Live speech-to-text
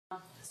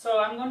So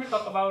I'm going to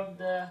talk about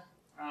the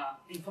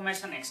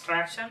information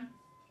extraction,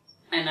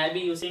 and I'll be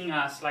using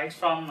slides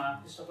from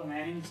Christopher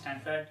Manning,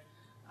 Stanford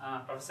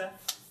professor.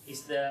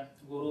 He's the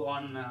guru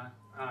on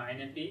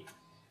NLP.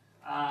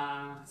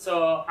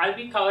 So I'll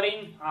be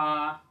covering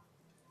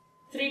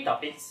three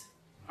topics.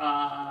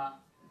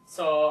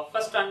 So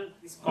first one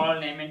is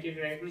called name entity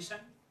recognition.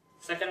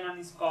 Second one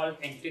is called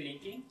entity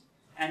linking,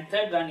 and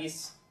third one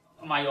is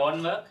my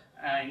own work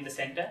in the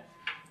center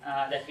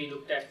that we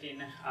looked at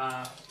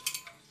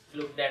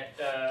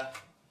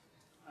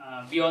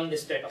beyond the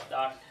state of the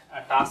art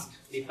task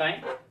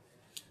defined.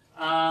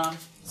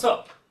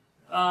 So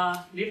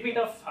little bit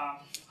of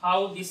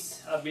how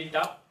this built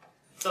up.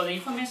 So the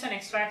information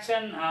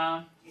extraction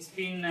has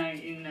been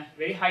in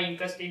very high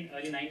interest in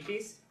early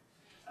 90s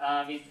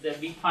with the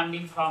big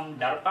funding from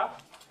DARPA,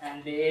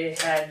 and they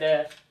had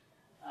a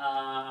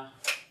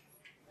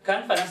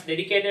conference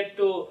dedicated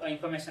to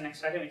information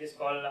extraction, which is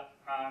called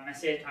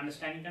Message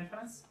Understanding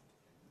Conference.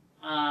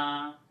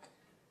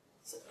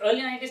 So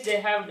early 90s they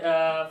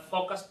have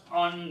focused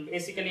on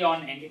basically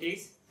on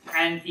entities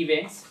and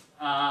events,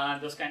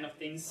 those kind of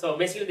things. So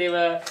basically they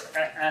were,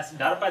 as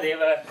DARPA, they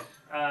were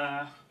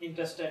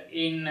interested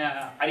in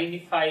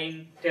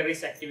identifying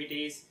terrorist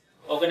activities,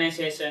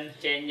 organization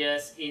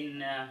changes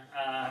in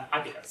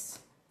articles.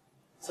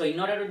 So in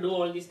order to do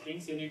all these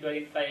things, you need to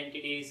identify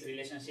entities,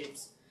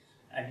 relationships,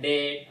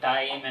 date,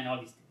 time, and all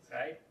these things,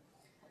 right?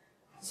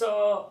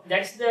 So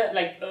that's the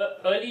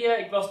earlier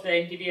it was the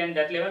entity and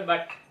that level,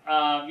 but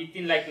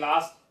within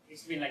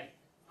it's been like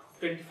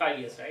 25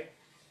 years, right?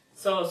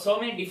 So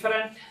many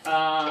different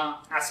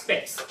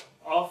aspects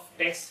of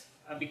text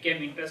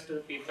became interest to the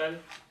people,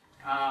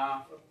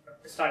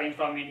 starting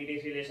from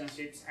entities,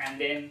 relationships, and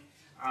then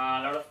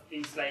a lot of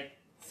things like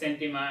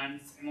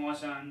sentiments,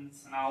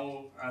 emotions,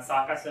 now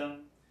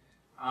sarcasm.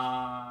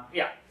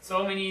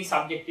 So many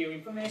subjective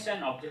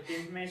information, objective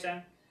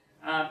information.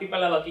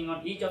 People are working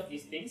on each of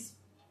these things,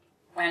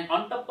 and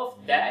on top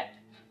of that,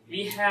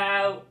 we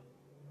have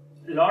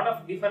a lot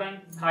of different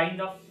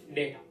kind of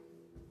data.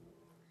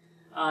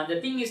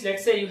 The thing is,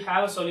 let's say you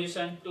have a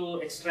solution to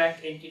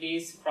extract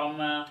entities from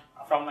a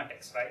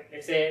text, right?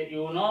 Let's say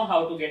you know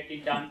how to get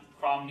it done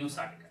from news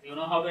article. You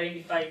know how to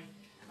identify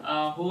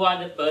who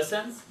are the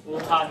persons, who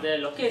are the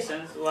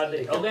locations, who are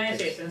the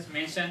organizations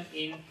mentioned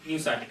in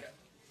news article.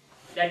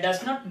 That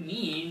does not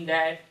mean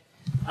that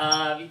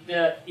with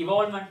the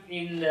involvement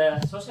in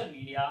the social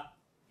media,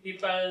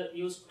 people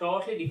use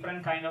totally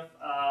different kind of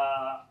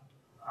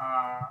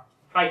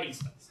writing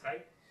styles,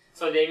 right?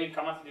 So they will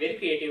come up with very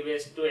creative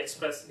ways to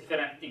express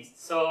different things.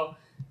 So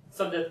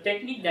the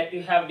technique that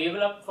you have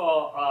developed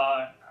for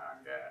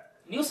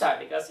the news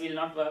articles will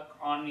not work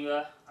on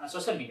your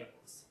social media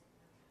posts.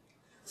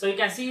 So you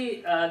can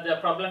see the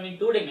problem in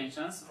two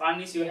dimensions.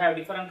 One is you have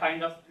different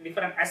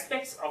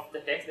aspects of the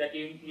text that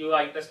you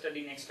are interested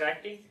in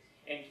extracting,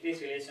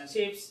 entities,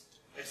 relationships,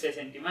 let's say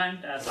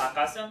sentiment,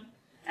 sarcasm,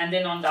 and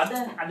then on the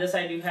other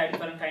side you have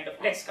different kind of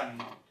text coming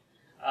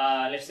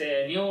out. Let's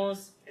say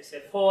news, let's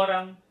say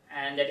forum,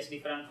 and that is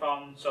different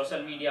from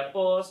social media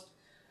post.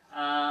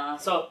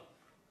 So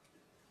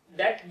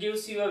that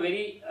gives you a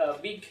very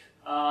big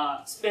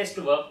space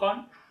to work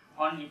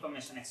on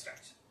information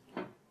extraction.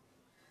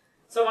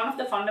 So one of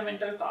the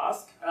fundamental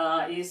tasks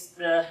is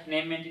the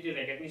name entity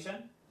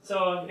recognition.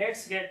 So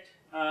let's get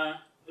to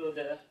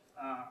the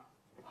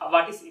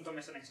what is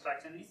information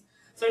extraction is.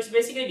 So it's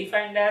basically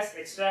defined as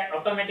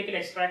automatically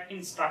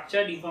extracting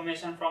structured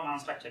information from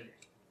unstructured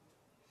data.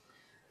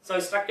 So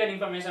structured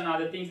information are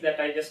the things that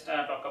I just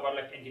talked about,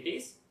 like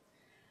entities.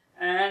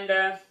 And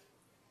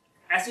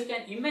as you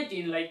can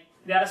imagine, like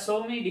there are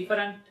so many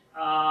different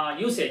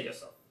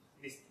usages of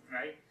this thing,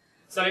 right?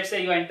 So let's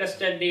say you are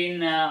interested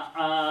in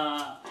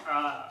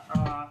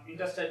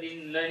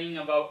learning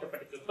about a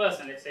particular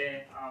person. Let's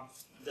say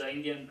the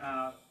Indian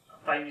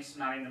Prime Minister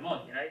Narendra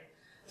Modi, right?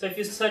 So if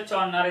you search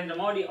on Narendra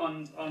Modi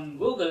on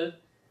Google,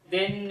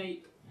 then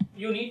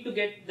you need to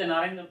get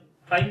the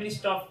Prime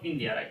Minister of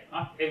India, right?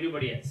 Not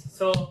everybody else.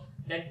 So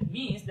that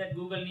means that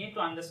Google need to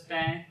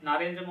understand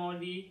Narendra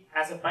Modi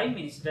as a Prime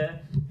Minister,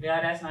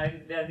 whereas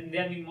there have been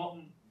many more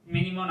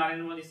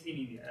Narendra Modis in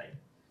India, right?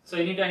 So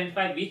you need to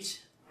identify which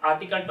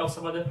article talks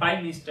about the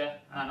Prime Minister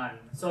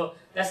Narendra. So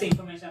that's the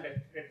information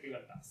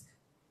retrieval task.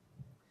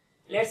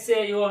 Let's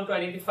say you want to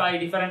identify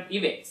different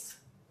events.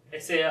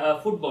 Let's say a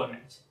football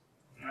match,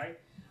 right?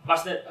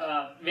 What's the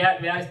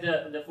where is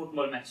the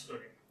football match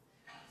today?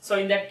 So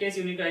in that case,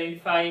 you need to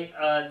identify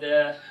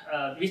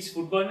which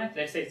football match.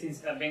 Let's say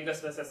it's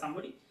Bengals versus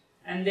somebody,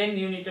 and then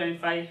you need to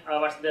identify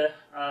what's the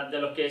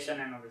location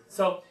and all this.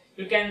 So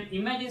you can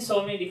imagine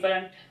so many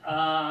different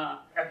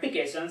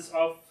applications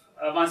of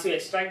once you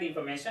extract the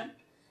information,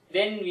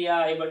 then we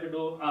are able to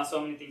do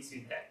so many things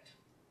with that.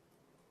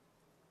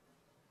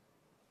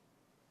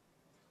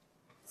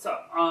 So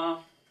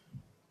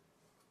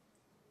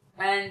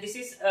and this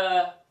is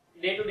a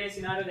day-to-day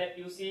scenario that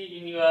you see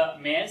in your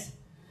mails.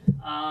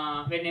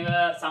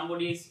 Whenever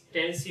somebody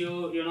tells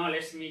you,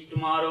 let's meet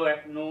tomorrow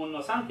at noon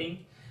or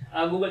something,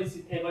 Google is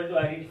able to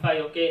identify,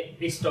 okay,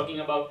 it's talking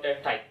about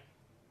type.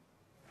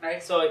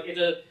 right? So it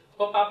will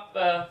pop up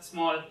a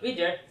small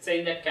widget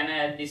saying that can I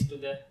add this to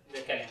the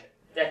calendar.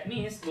 That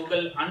means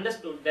Google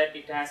understood that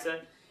it has an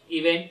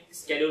event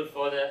scheduled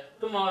for the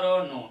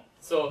tomorrow noon.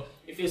 So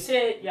if you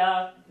say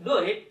yeah, do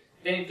it,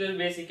 then it will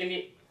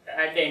basically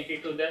add the entry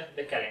to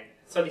the calendar.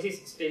 So this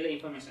is still the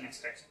information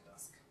extraction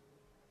task.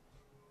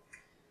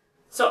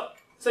 So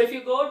if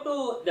you go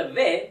to the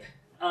web,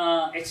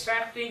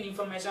 extracting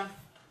information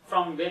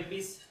from web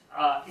is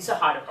a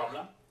harder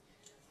problem,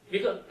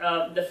 because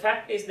the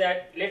fact is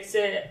that, let's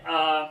say,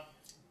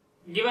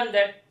 given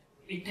that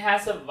it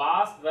has a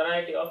vast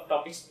variety of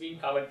topics being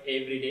covered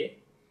every day,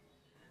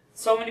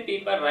 so many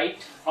people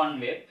write on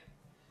web,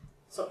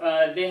 so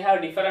they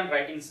have different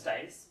writing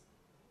styles.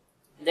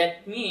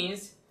 That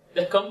means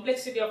the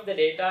complexity of the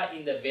data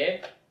in the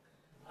web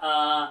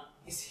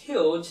is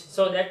huge,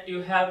 so that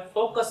you have to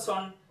focus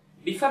on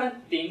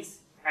different things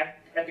at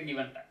a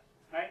given time,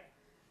 right?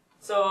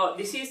 So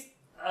this is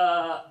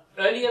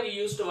earlier we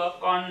used to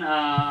work on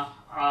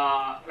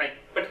like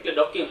particular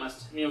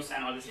documents, news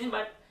and all this thing,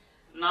 but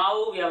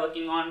now we are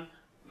working on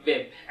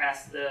web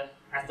as the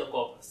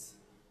corpus.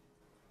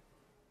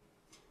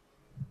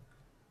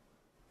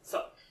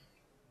 So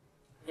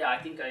yeah, I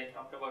think I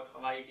talked about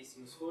why it is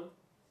useful.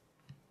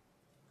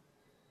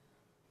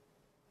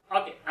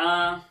 Okay,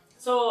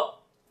 so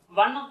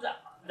one of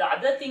the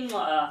other thing,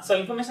 so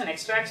information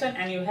extraction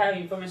and you have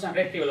information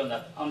retrieval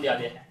on the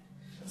other hand.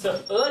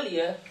 So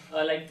earlier,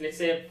 like let's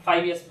say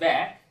 5 years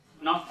back,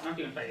 not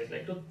even 5 years,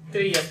 like 2-3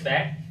 years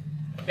back,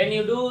 when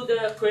you do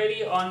the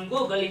query on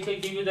Google, it will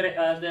give you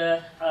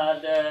the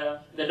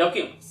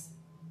documents,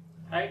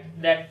 right?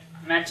 That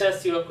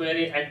matches your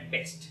query at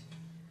best.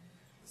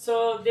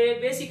 So they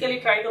basically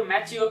try to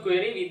match your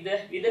query with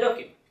the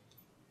document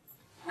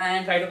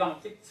and try to come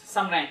up with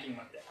some ranking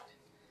of that.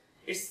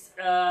 It's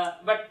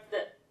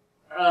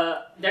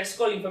that's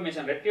called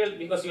information retrieval,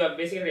 because you are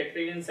basically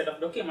retrieving a set of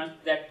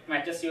documents that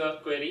matches your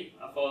query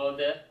for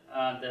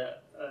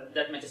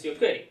that matches your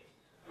query.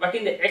 But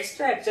in the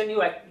extraction,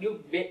 you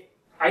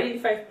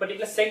identify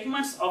particular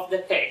segments of the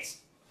text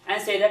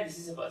and say that this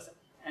is a person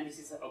and this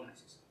is an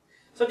organization.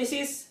 So this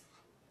is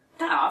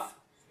tough,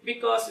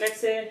 because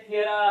let's say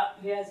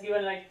he has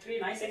given like 3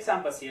 nice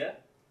examples here.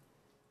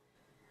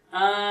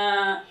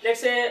 Let's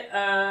say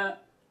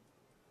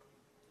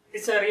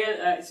it's a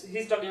real.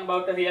 He's talking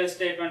about a real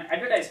estate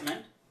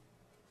advertisement,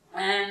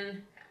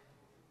 and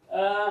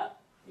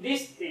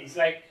these things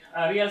like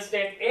real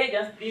estate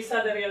agents. These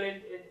are the real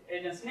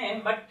agents'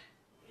 name, but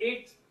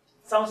it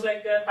sounds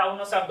like a town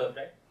or suburb,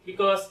 right?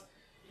 Because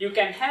you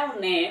can have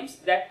names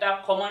that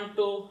are common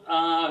to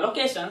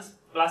locations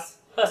plus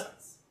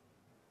persons,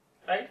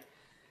 right?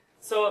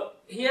 So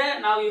here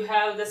now you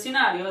have the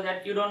scenario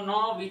that you don't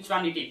know which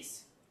one it is.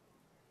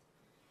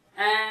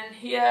 And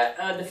here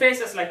the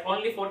phrase is like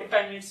only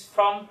 45 minutes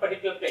from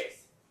particular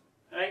place,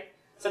 right?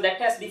 So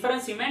that has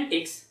different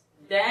semantics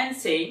than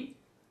saying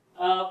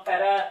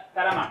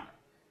Paramount,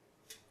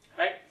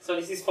 right? So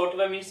this is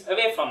 45 minutes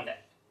away from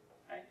that,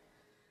 right?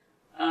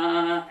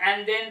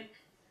 And then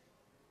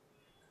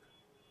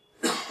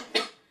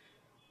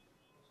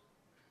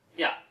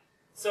yeah,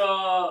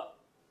 so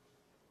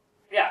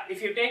yeah,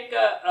 if you take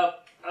a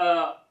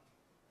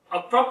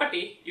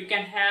property, you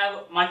can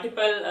have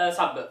multiple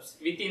suburbs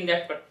within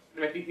that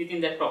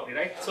property,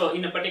 right? So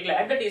in a particular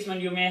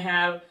advertisement, you may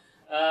have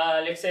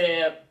let's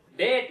say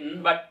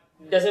Dayton, but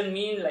doesn't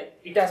mean like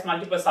it has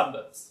multiple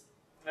suburbs,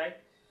 right?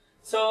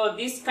 So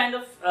these kind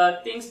of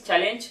things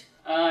challenge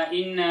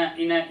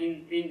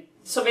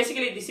so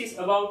basically this is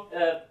about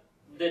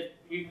what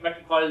we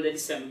call the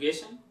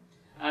disambiguation.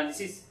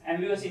 This is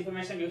ambiguous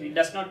information because it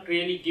does not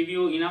really give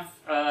you enough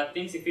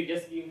things. If you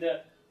just give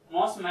the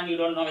most man, you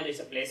don't know whether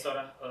it's a place or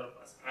a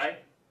person,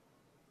 right?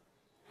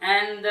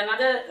 And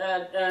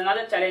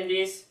another challenge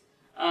is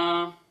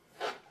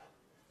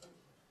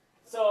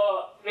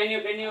so when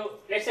you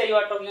let's say you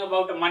are talking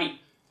about money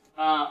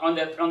on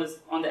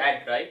the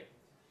ad, right?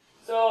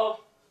 So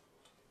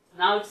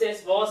now it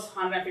says was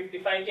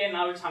 155k,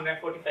 now it's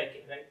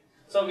 145k, right?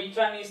 So which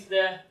one is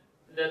the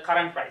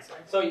current price,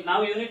 right? So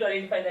now you need to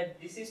identify that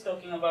this is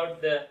talking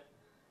about the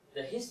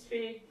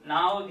history.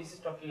 Now this is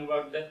talking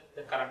about the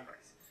current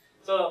price.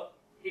 So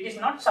it is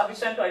not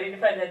sufficient to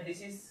identify that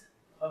this is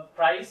a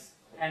price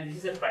and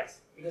this is a price,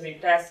 because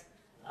it has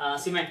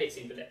semantics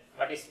into that.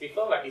 What is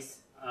before, what is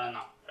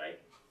now, right?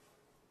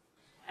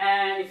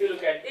 And if you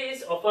look at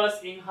this,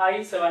 offers in high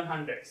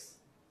 700s,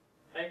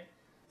 right?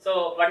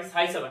 So what is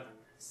high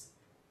 700s?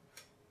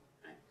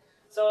 Right?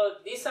 So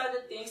these are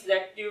the things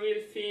that you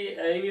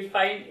will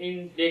find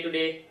in day to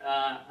day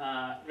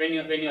when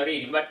you are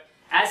reading. But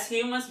as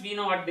humans, we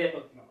know what they are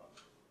talking about.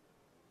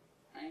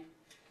 Right?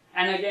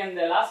 And again,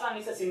 the last one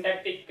is a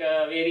syntactic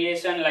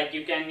variation. Like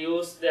you can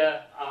use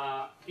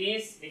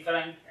these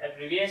different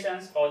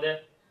abbreviations for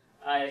the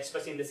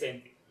expressing the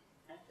same thing.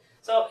 Okay?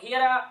 So here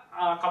are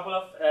a couple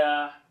of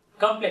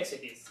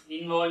complexities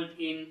involved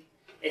in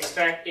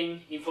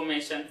extracting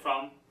information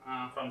from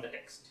the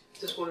text.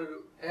 Just wanted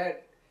to add,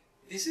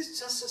 this is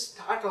just a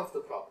start of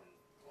the problem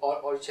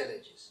or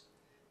challenges.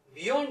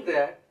 Beyond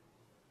that,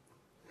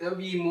 there will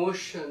be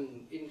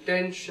emotion,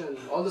 intention,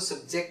 all the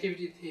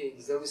subjectivity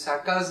things, there will be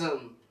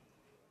sarcasm.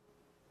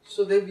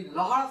 So there will be a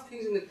lot of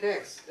things in the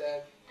text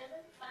that...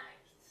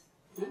 Facts.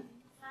 Hmm?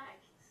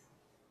 Facts.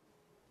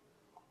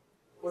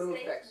 What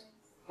about facts?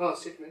 Oh,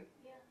 statement.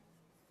 Yeah.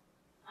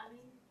 I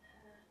mean,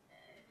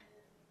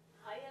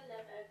 higher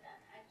level than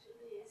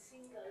actually a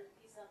single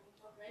piece of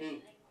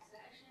information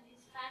extraction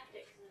is fact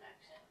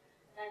extraction.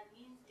 That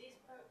means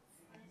this, for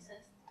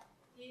instance,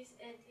 these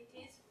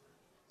entities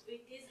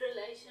with this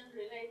relation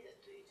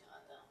related to each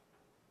other.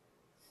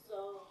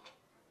 So,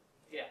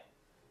 Yeah.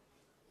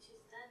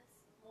 that's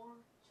more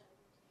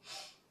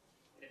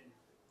challenging.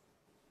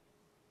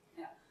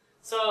 Yeah.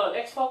 So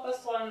let's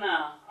focus on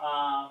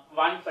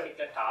one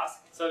particular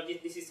task. So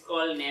this is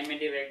called name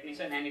entity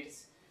recognition, and it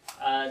is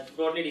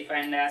broadly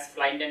defined as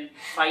find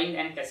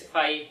and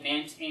classify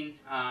names in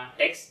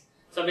text.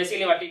 So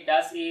basically, what it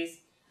does is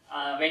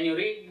when you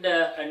read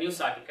a news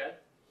article,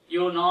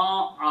 you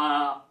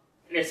know,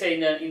 let's say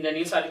in the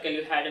news article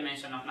you had a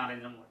mention of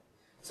Narendra Modi.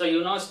 So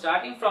you know,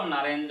 starting from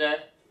Narendra,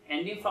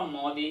 ending from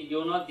Modi,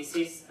 you know this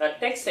is a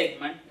text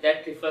segment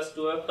that refers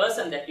to a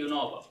person that you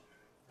know about,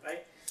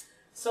 right?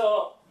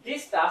 So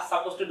this task is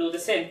supposed to do the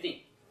same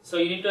thing. So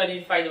you need to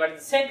identify what is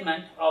the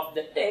segment of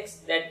the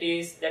text that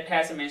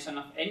has a mention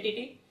of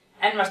entity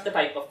and what's the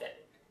type of that.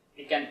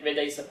 It can,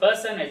 whether it's a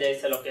person, whether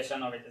it's a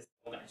location, or whether it's an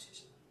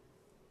organization,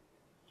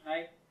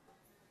 right?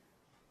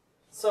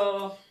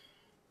 So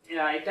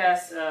yeah, it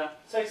has.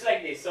 So it's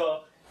like this.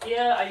 So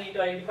here I need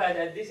to identify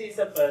that this is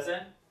a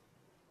person,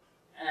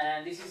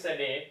 and this is a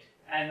date,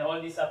 and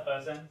all these are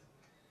persons,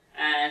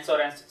 and so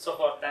on and so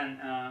forth, and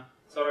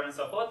so on and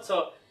so forth.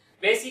 So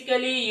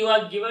basically, you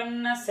are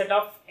given a set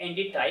of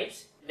entity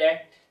types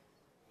that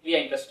we are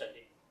interested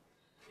in.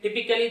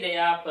 Typically, they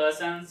are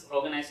persons,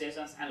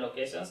 organizations, and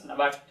locations,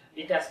 but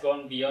it has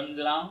gone beyond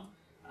now,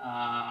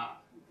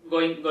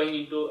 going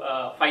into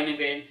finer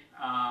grained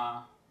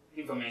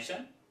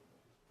information.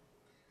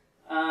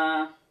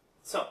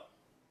 So.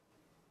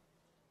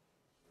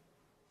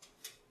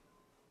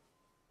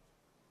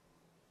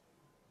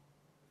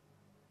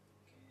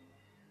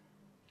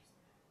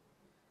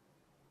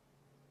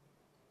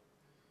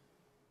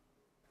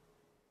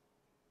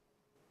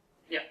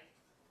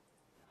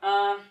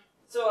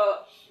 So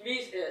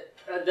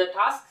the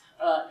task,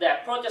 the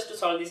approaches to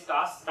solve this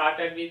task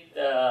started with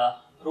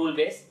rule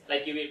based.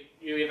 Like you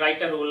will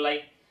write a rule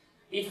like,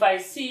 if I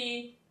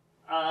see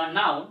a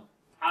noun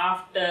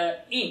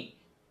after in,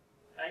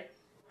 right?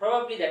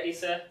 Probably that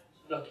is a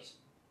location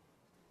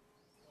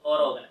or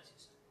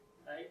organization,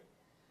 right?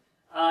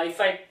 If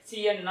I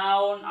see a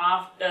noun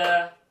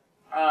after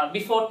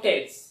before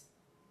tails,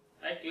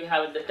 right? You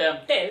have the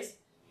term tails.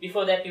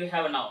 Before that you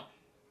have a noun.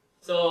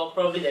 So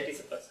probably that is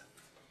a person.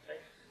 Right?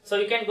 So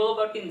you can go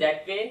about in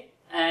that way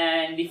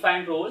and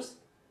define rules,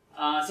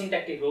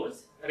 syntactic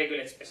rules,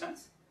 regular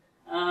expressions,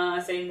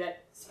 saying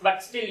that.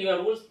 But still,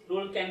 your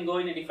rule can go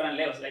in a different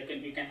levels. Like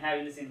you can have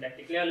in the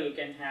syntactic level, you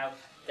can have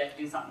that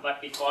in some what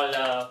we call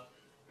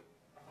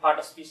part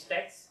of speech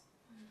text,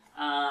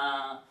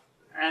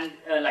 and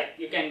like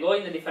you can go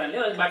in the different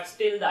levels. But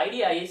still, the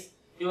idea is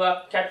you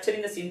are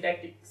capturing the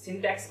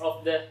syntax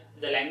of the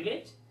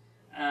language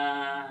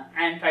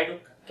and try to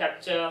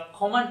capture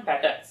common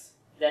patterns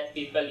that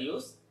people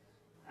use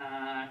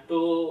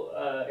to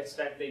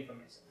extract the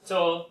information.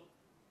 So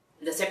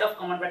the set of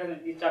common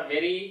patterns which are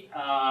very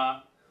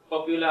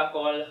popular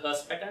called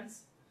Hearst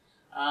patterns,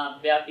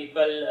 where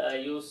people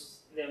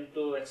use them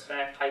to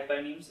extract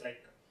hypernyms.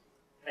 Like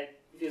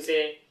if you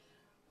say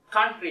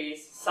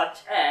countries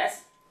such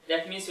as,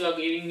 that means you are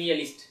giving me a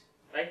list,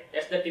 right?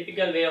 That's the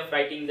typical way of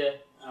writing the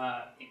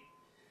thing.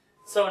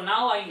 So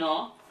now I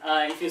know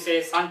if you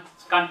say some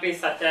countries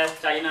such as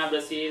China,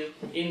 Brazil,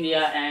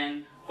 India,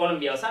 and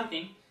Colombia or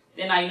something,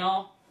 then I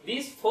know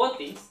these four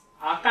things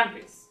are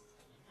countries,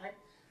 right?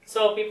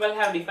 So people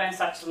have defined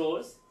such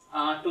rules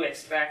to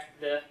extract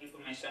the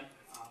information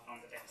from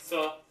the text.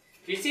 So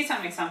we see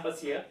some examples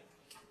here.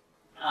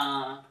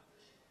 So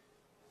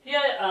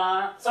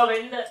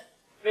when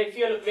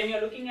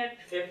you're looking at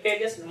web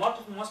pages,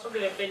 most of the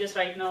web pages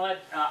right now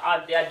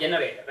are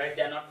generated, right?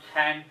 They are not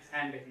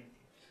handwritten.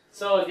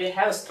 So they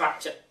have a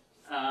structure,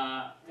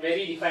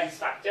 very defined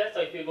structure.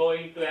 So if you go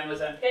into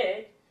Amazon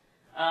page,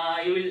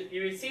 you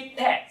will see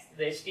tags,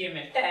 the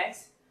HTML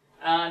tags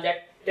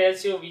that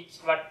tells you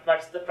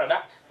what's the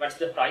product, what's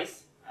the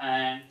price,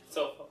 and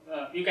so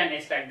you can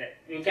extract that.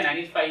 You can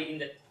identify in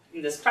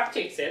the structure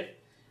itself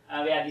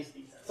where these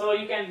things are. So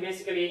you can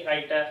basically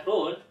write a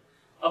rule.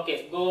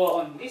 Okay, go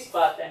on this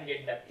path and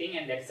get that thing,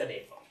 and that's the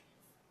date form,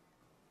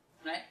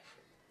 right?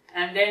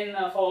 And then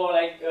for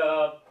like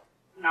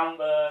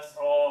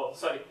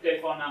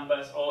telephone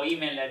numbers or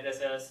email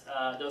addresses,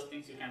 those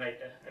things you can write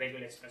a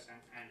regular expression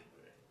and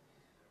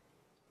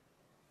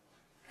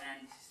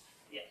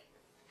yeah.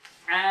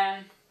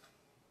 And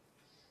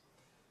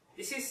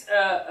this is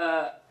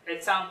a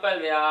example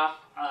where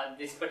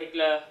this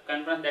particular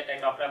conference that I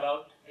talked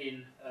about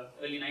in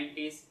early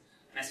 90s,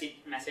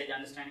 message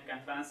understanding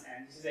conference,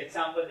 and this is an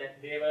example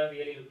that they were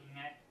really looking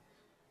at.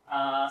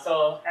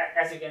 So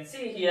as you can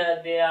see here,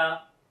 they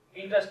are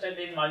interested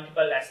in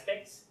multiple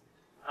aspects,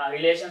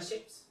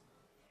 relationships,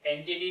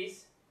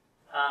 entities,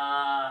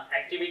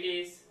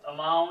 activities,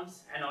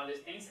 amounts, and all these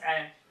things,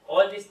 and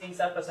all these things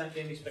are present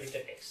in this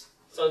particular text.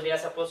 So they are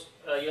supposed,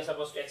 you are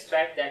supposed to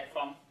extract that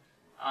from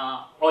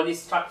all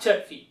these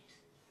structured feed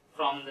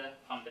from the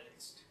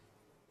text,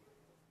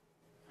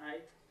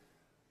 right?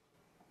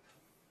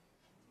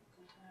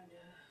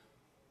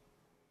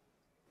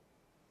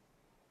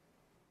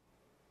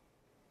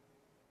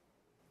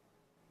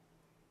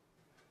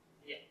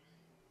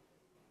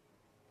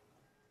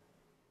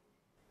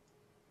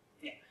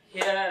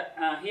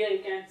 Here you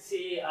can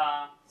see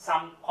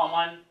some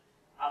common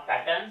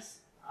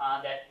patterns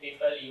that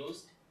people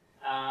used.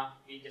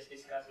 We just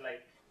discussed,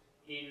 like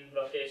in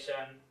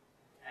location,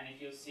 and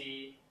if you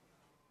see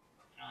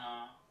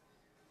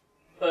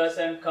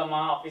person, comma,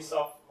 office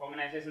of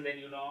organization, then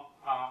you know.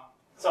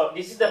 So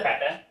this is the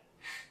pattern,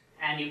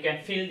 and you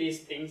can fill these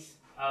things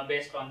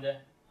based on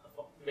the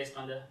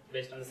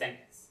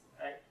sentence,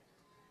 right?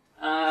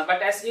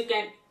 But as you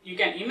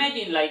can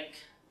imagine, like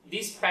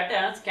these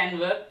patterns can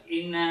work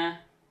in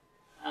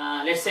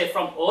let's say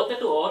from author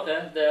to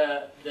author,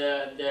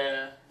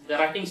 the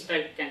writing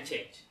style can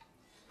change.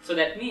 So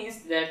that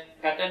means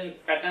that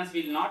patterns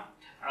will not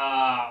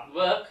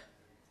work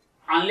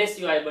unless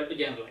you are able to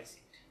generalize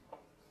it,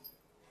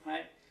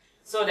 right?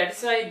 So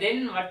that's why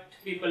then what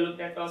people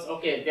looked at was,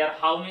 okay, there are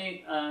how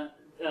many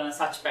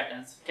such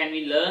patterns? Can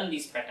we learn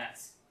these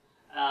patterns?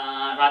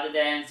 Rather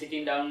than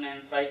sitting down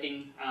and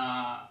writing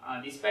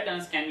these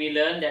patterns, can we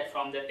learn that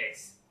from the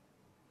text?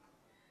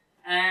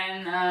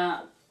 And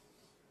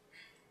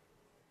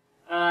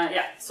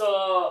yeah,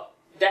 so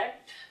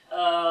that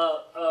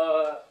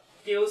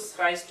gives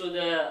rise to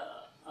the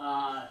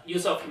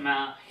use of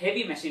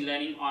heavy machine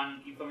learning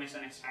on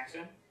information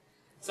extraction.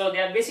 So they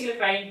are basically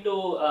trying to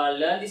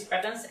learn these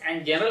patterns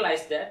and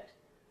generalize that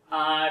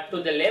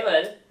to the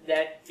level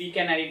that we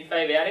can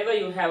identify wherever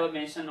you have a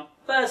mention of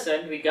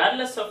person,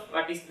 regardless of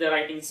what is the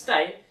writing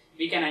style,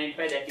 we can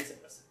identify that is a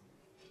person,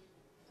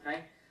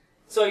 right?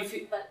 So if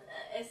you, but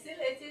still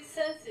it is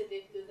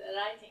sensitive to the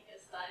writing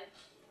style.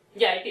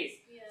 Yeah, it is.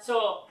 Yeah.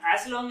 So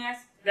as long as,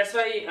 that's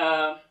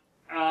why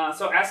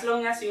so as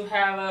long as you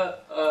have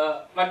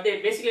what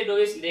they basically do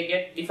is they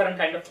get different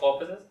kind of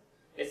corpuses,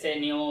 let's say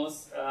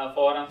news,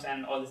 forums,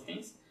 and all these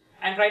things,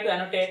 and try to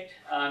annotate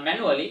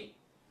manually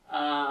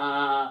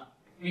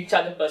which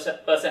other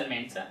person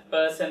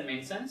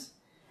mentions,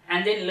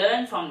 and then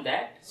learn from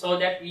that, so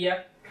that we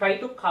are try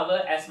to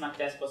cover as much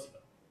as possible,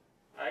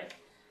 right?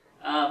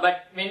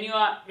 But when you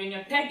are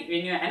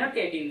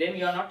annotating them,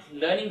 you are not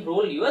learning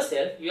role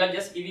yourself. You are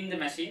just giving the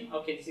machine,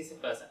 okay, this is a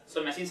person.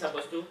 So machine is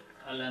supposed to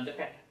learn the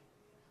pattern.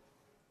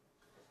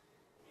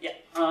 Yeah.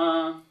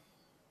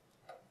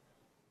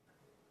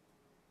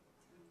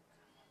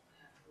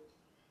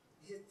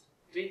 This is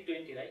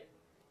 320, right?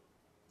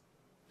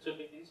 Should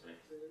be finished, right?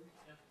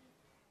 Yeah.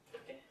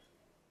 Okay.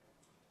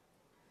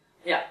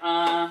 Yeah.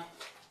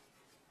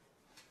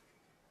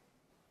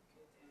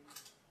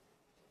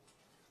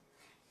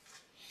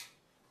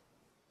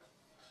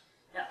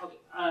 Yeah, okay.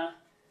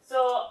 So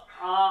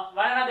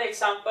one another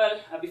example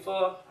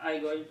before I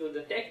go into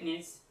the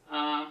techniques.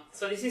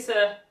 So this is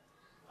a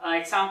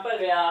example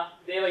where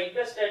they were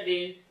interested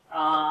in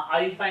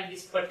identifying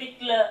this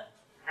particular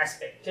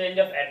aspect, change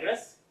of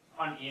address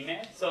on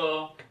email.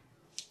 So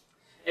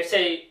let's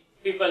say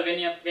people,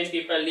 when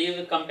people leave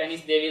the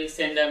companies, they will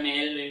send a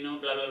mail, you know,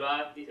 blah blah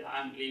blah.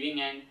 I'm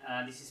leaving,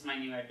 and this is my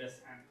new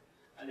address,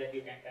 and that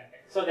you can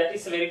contact. So that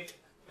is a very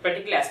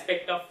particular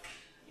aspect of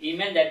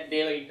email that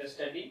they were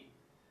interested in.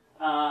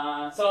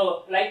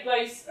 So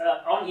likewise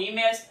on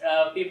emails,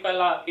 people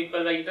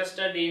were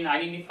interested in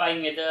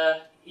identifying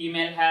whether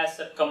email has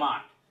a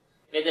command,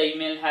 whether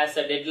email has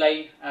a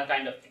deadline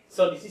kind of thing.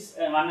 So this is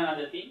one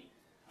another thing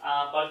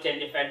called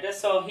change of address.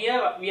 So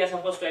here we are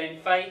supposed to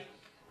identify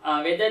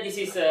whether this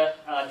is a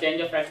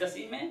change of address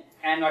email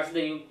and what's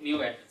the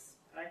new address,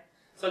 right?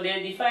 So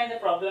they define the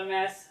problem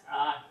as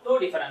two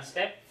different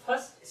steps.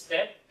 First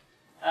step,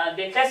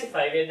 they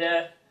classify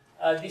whether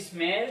this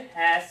mail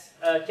has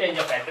a change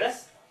of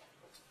address.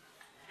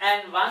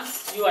 And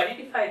once you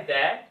identify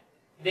that,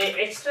 they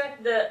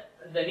extract the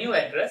new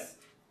address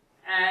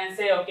and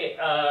say, okay,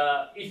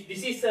 if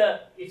this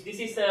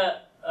is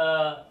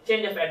a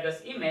change of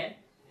address email,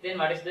 then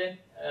what is the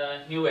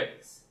new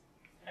address,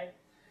 right?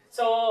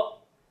 So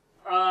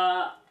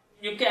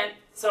you can,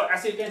 so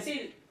as you can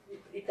see,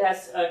 it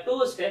has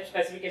two steps: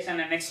 classification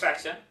and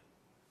extraction.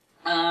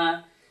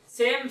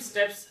 Same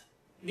steps.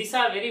 These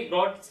are very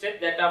broad steps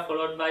that are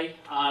followed by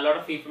a lot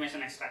of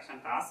information extraction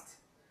tasks.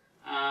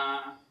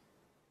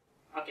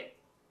 Okay,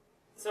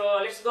 so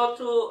let's go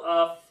through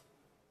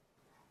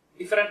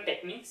different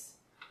techniques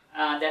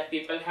that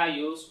people have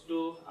used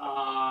to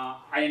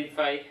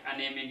identify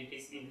name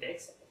entities in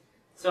text.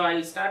 So I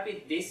will start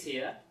with this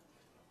here.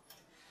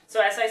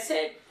 So as I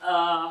said,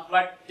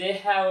 what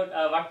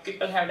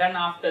people have done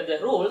after the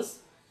rules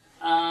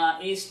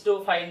is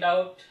to find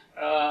out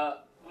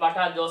what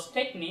are those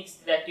techniques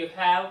that you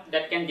have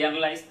that can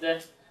generalize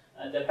the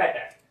the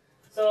pattern.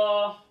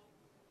 So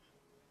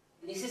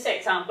this is an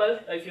example.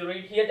 If you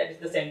read here, that is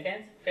the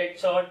sentence. Fred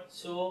showed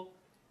Sue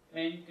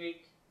went with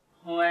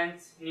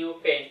Juan's new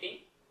painting.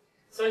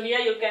 So here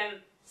you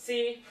can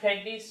see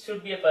Fred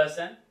should be a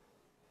person,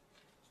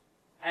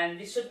 and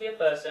this should be a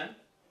person,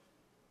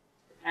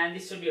 and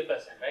this should be a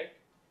person, right?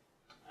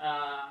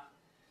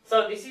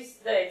 So this is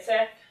the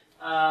exact.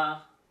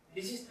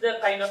 This is the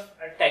kind of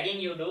tagging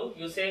you do.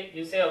 You say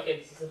okay,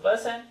 this is a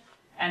person,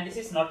 and this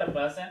is not a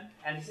person,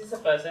 and this is a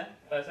person,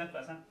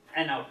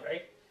 and out,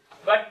 right?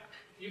 But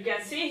you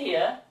can see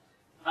here,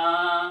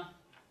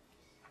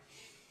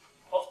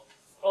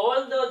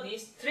 although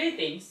these three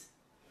things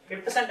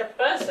represent a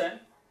person,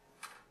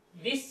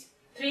 these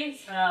three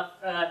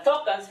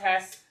tokens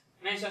has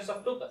mentions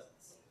of two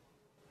persons,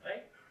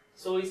 right?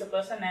 So is a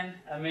person, and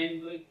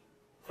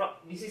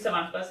this is a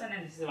one person,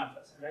 and this is a one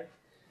person, right?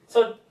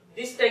 So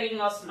this tagging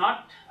was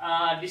not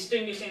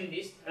distinguishing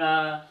these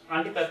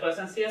multiple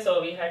persons here,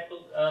 so we had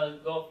to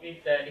go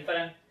with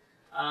different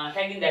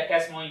tagging that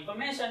has more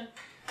information.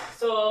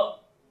 So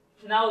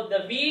now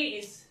the B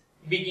is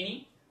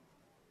beginning,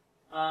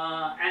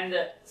 and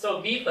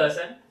so B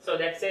person, so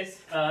that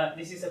says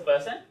this is a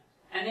person,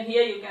 and then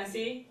here you can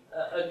see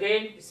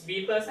again it's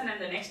B person,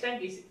 and the next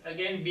tag is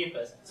again B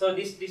person. So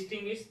this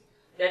distinguishes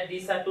that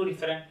these are two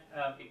different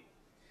people.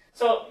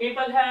 So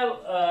people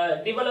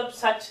have developed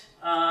such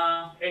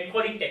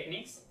encoding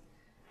techniques,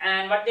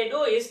 and what they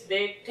do is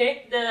they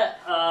take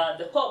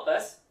the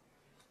corpus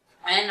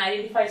and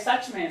identify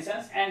such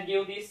mentions and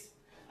give this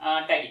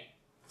tagging.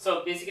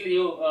 So basically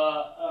you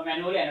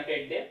manually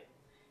annotate them,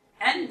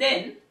 and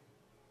then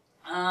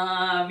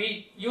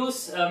we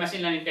use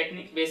machine learning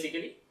technique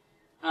basically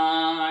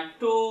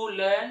to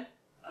learn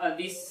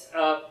these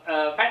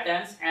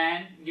patterns,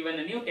 and given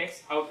a new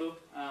text, how to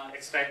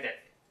extract that.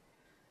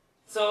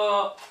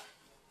 So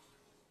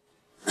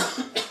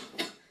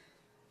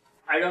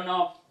I don't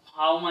know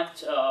how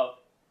much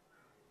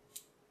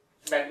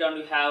background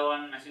you have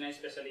on machine learning,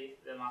 especially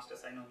the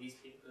masters. I know these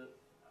people.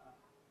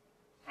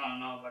 I don't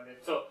know about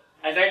it. So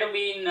I try to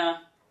be in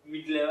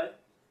mid level.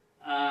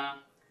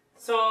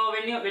 So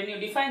when you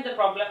define the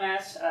problem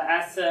as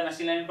a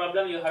machine learning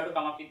problem, you have to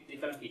come up with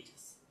different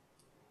features,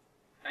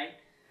 right?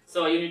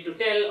 So you need to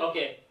tell,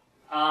 okay,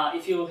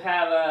 if you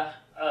have a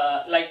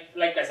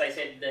like as I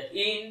said, the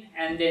in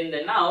and then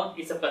the noun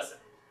is a person,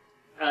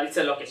 it's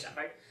a location,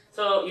 right?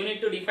 So you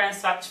need to define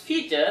such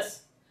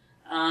features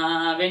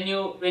when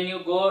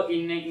you go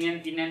in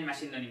a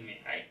machine learning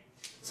way, right?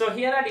 So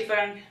here are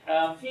different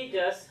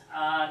features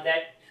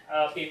that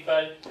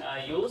people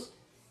use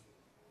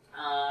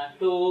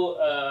to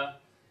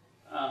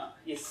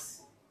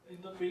yes.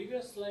 In the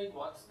previous slide,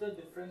 what's the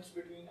difference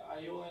between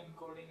IO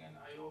encoding and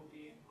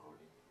IOB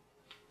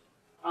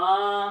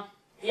encoding?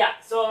 Yeah,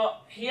 so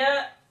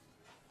here,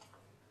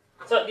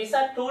 so these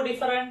are two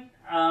different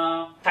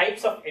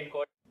types of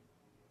encoding.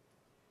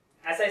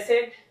 As I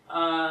said,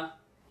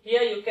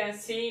 here you can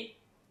see,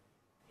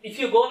 if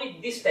you go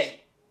with this tagging,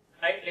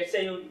 right? Let's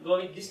say you go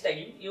with this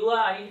tagging, you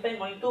are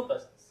identifying only two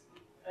persons,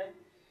 right?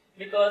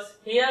 Because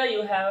here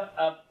you have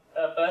a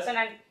person,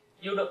 and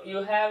you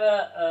have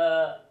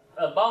a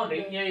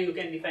boundary. Here you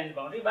can define the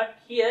boundary, but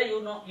here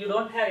you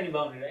don't have any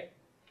boundary, right?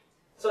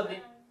 So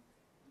Maybe.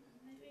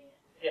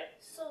 Yeah.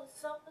 So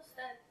suppose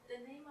that the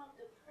name of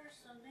the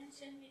person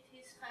mentioned with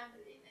his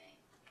family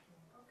name.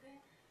 Okay.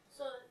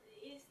 So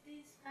is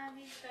this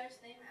family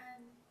first name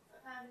and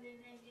family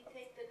name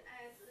detected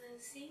as a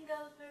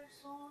single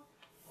person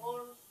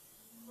or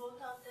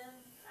both of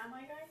them? Am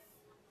I right?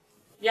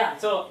 Yeah.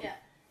 So Yeah.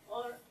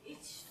 Or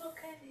each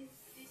token is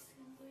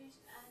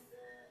distinguished as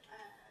a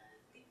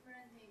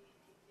different name,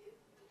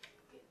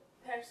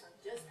 person,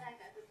 just tag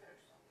as a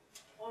person,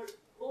 or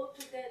both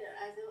together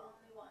as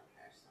only one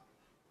person.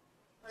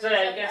 So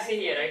you can see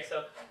here, right?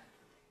 So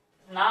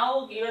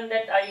now, given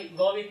that I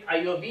go with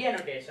IOB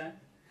annotation,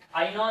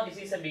 I know this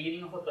is a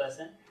beginning of a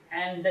person,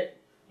 and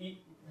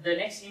the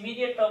next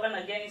immediate token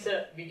again is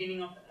a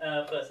beginning of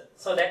a person.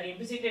 So that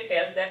implicitly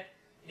tells that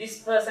this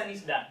person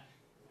is done.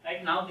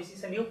 Right now, this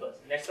is a new person.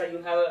 That's why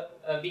you have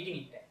a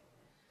beginning tag.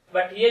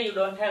 But here you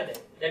don't have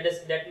that.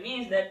 That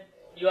means that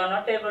you are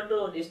not able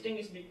to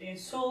distinguish between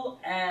Sue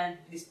and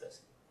this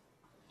person.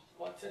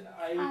 What's an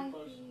I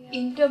person?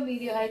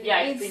 Intermediate. I think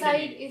Yeah, it's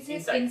inside. intermediate. It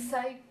is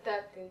inside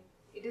that thing.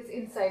 It is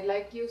inside.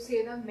 Like you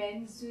say, the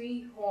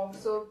mensui home.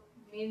 So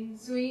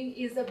mensui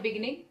is the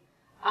beginning.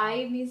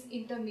 I means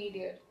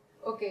intermediate.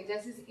 Okay,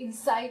 this is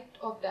inside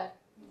of that.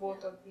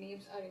 Both of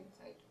names are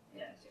inside.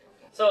 Yeah.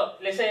 So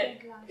let's say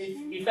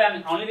if I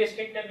am only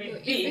restricted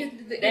with B,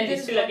 then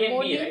it's still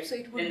again B, right? So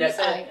it would then be that's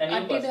I a new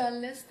until person.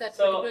 unless that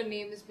So particular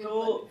name is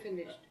to-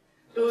 finished.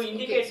 To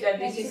indicate so that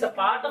this is a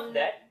part of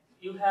that,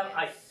 you have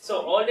I. So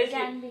always,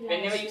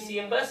 whenever you see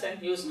a person,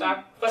 you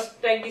start first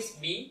tag is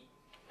B,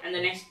 and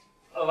the next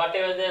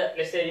whatever the,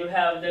 let's say you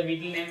have the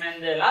middle name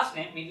and the last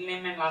name. Middle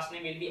name and last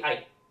name will be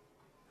I.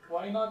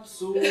 Why not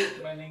Sue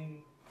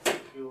meaning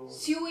you.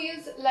 Sue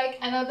is like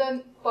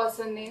another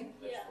person name.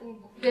 Yeah.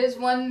 There's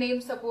one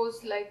name,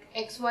 suppose like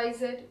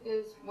XYZ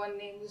is one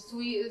name,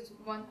 Sui is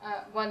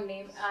one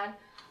name, and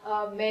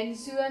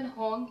Mensu and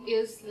Hong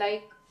is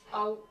like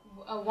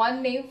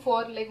one name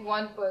for like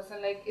one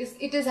person. Like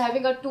it is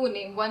having a two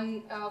name,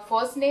 one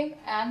first name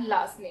and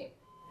last name.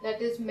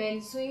 That is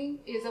Mensui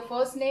is a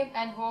first name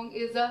and Hong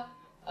is a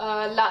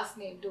last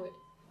name to it.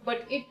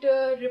 But it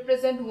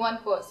represents one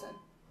person.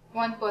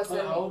 One person.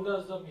 But how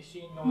does the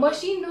machine know?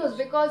 Machine knows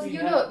because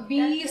you know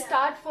we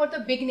start for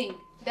the beginning,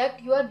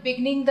 that you are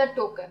beginning the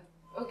token.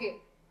 Okay.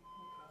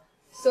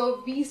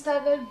 So we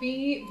start that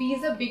B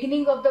is the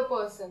beginning of the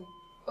person.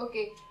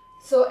 Okay.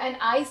 So and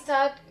I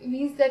start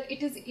means that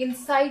it is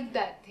inside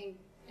that thing,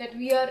 that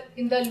we are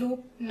in the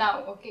loop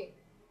now. Okay.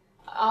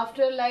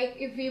 After like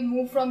if we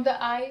move from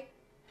the I,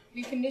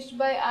 we finished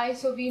by I,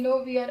 so we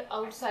know we are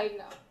outside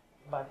now.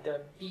 But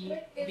the B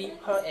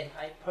per and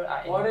I per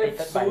are What if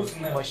annotated by Sue's the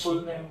full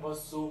machine. name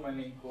was Sue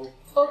Maninko?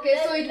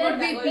 Okay, so it would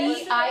be Let B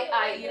me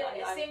I give you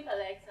a I. simple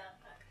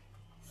example.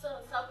 So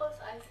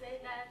suppose I say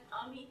that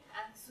Amit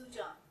and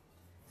Sujan.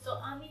 So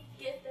Amit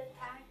gets the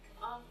tag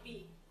of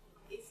B.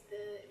 It's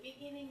the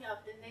beginning of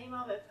the name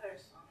of a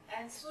person.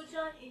 And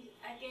Sujan is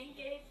again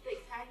gave the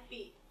tag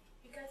B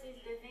because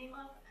it's the name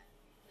of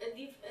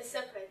a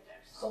separate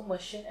person. So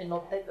machine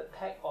annotate the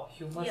tag or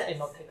humans Yes.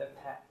 annotate the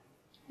tag?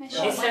 No,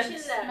 She said machine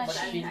learns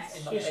Machines that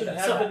tag. annotate You should the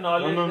have tag. the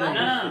knowledge. No.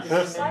 No.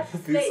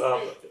 These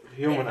are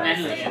human If I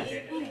actions.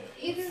 say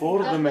It is For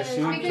the that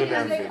machine way, to because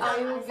learn like this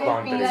IO,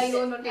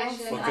 PIO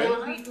notation, Okay.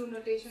 IOV2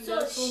 notation, there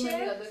are so many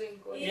share other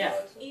encodings Yeah.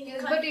 also.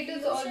 Yes, but it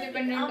is all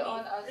dependent on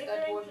us,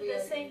 that what we the are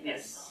same doing.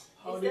 person. Yes.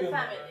 How It's do the you know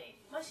family.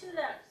 Machine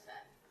learns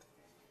that.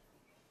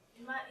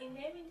 In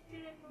name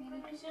entity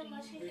recognition,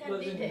 machine can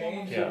Because in detect.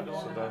 names Yeah, you don't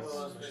so have that's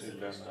a machine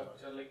specific learning.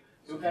 structure. Like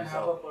So you can these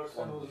have are a person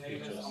one whose name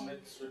is features.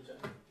 Amit Srijan.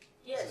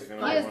 Yes. So they're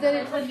but gonna Yes, then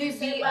it when will be you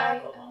say BI.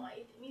 Barack Obama,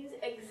 it means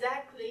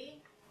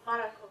exactly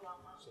Barack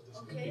Obama. So this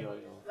is Okay? BIO.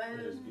 When,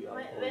 It is BIO.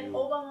 when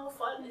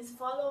Obama is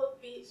followed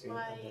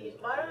by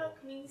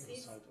Barack means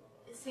it's Inside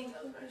a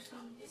single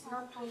person. It's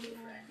not two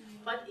different.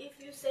 But if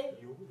you say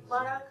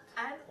Barack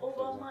and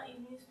Obama, it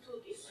means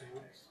two different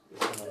persons.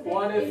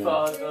 What if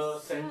the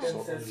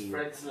sentence says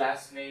Fred's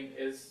last name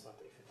is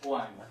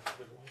Juan?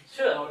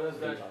 Sure. How does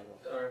that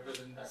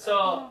represent that?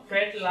 So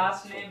Fred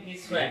last name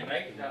is Sven,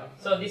 right? Yeah.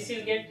 So this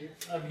will get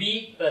a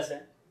B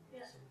person,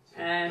 Yeah.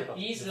 and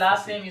his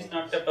last name is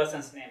not the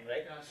person's name,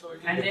 right? Yeah, so it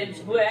And then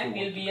Huang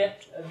will be a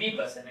B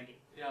person again.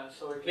 yeah,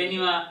 so it When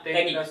you are taken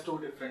tagging. as two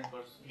different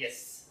persons.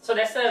 Yes. So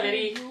that's a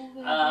very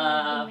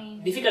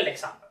difficult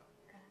example,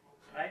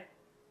 right?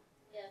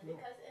 Yeah,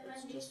 because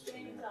even these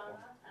names are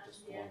not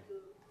actually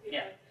two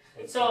Yeah.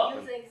 If So- you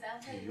use the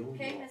example, you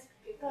came as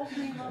because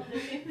name of the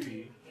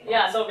people.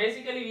 Yeah. So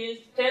basically, we'll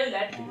tell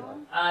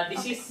that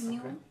this is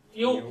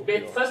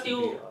first you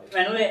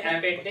manually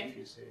annotate them,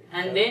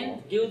 and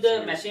then give the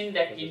machine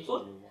that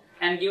input,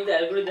 and give the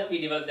algorithm.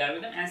 We develop the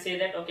algorithm and say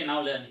that okay, now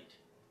learn it.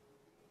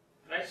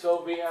 Right.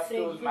 So we have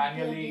to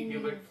manually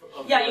give it.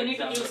 Yeah, you need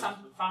to give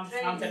some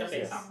set of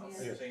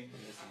examples. Yes.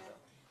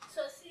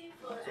 So see,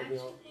 for actually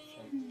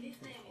this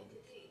name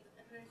entity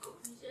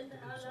recognition,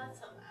 there are lots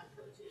of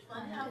approaches.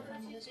 One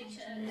approach is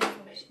dictionary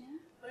information.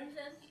 For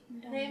instance,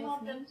 name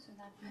of the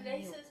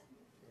places,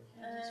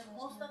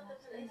 most of the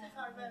places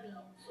are well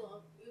known, so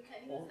you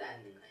can use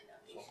that kind of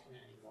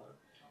dictionary for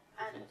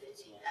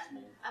annotating that.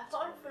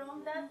 Apart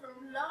from that,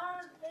 from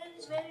large,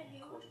 very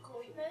huge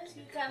corpus,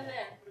 you can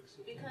learn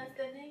because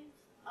the names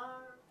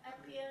are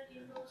appear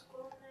in those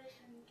corpus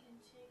and you can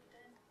check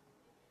them.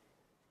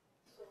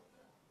 So,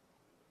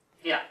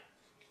 Yeah.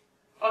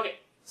 Okay.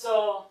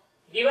 So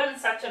given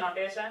such a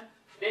notation,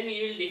 then we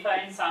will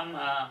define some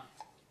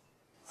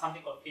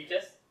something called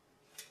features.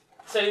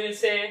 So you will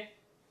say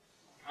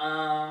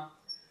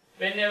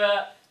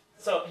whenever.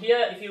 So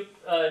here, if you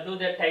do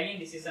the tagging,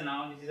 this is a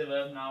noun, this is a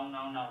verb, noun,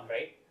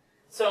 right?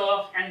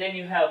 So and then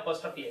you have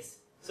apostrophe s.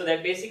 So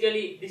that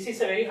basically this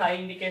is a very high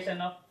indication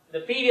of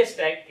the previous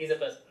tag is a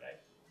person, right?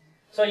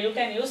 So you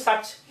can use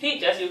such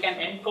features. You can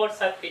encode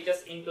such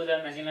features into the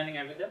machine learning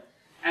algorithm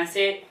and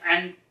say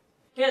and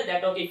tell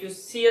that okay, if you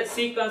see a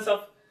sequence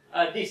of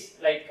this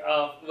like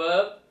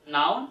verb,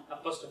 noun,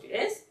 apostrophe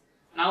s.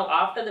 Now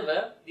after the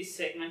verb, this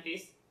segment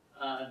is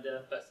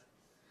the person.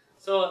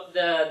 So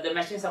the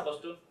machine is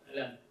supposed to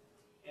learn.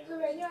 So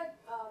when you're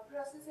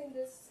processing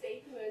this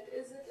statement,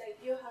 is it like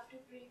you have to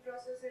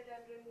pre-process it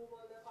and remove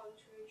all the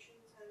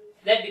punctuations? And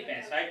That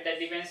depends, right? That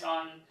depends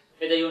on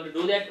whether you want to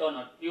do that or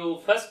not. You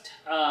first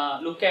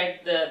look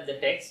at the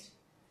text,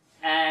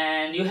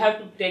 and you have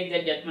to take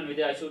that judgment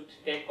whether I should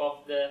take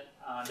off the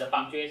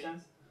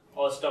punctuations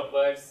or stop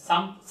words.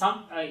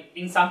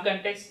 In some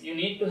contexts you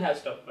need to have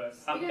stop words.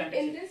 Some because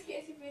contexts in this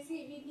case, if we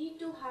see, we need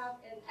to have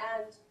an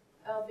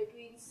and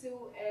between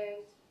Sue and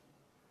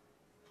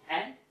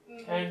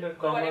And a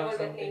comma or whatever that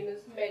something. name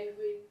is,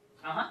 Menguin.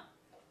 uh-huh.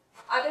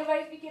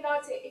 Otherwise, we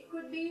cannot say it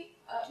could be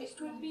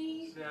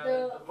Yeah, the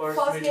the first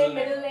first middle name,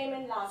 middle name,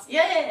 and last name.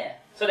 Yeah.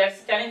 So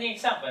that's a challenging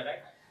example,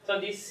 right? So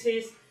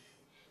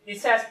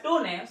this has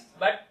two names,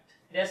 but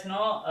there's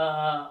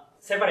no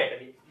separator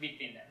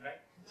between them, right?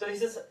 So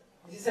this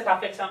is a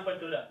tough example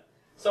to learn.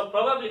 So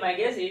probably my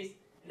guess is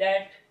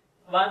that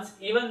once,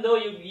 even though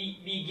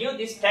we give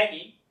this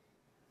tagging,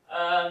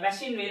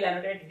 machine will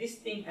annotate this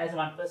thing as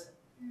one person.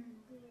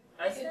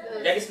 Right?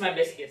 That is my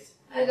best guess.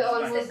 It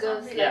almost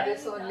goes like Yeah.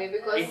 this only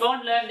because It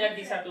won't learn that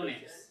these are two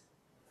names.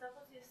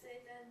 Suppose you say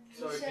that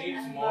So it Nishan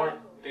needs and more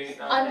Barak.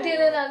 data.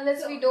 until and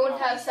unless we don't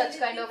have such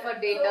kind of a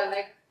data,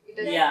 like it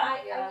is. Yeah. I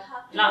Yeah.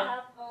 have to Now,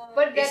 have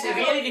But It's that a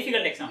is really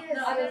difficult example. yes,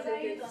 Otherwise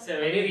otherwise it is. It's a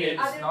very real.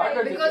 It's not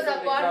a Because difficult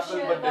apart example,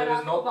 from but there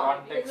is no Barack Obama,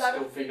 context it's a lot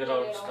to of figure people,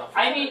 out you know. stuff.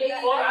 I mean,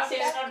 for us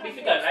it's not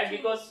difficult, right?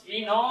 Because we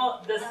know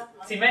the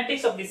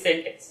semantics of this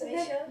sentence.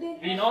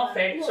 We know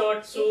Fred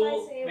short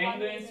Sue,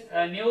 penguins,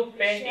 new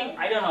painting.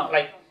 I don't know.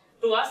 Like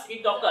to us,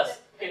 it occurs.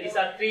 Okay, these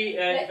are three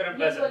different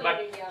persons. But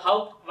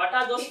what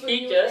are those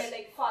features,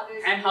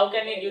 and how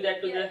can we give that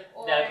to the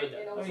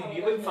algorithm? I mean,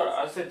 even for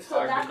us it's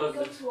hard because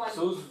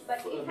Sue's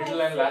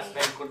middle and last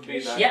name could be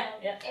that. Yeah.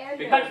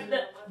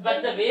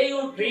 But the way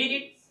you read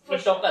it,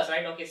 it occurs,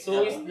 right? Okay,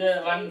 Sue is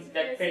the one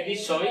that Fred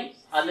is showing.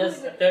 Others,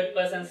 third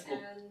person's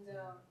book.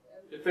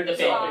 If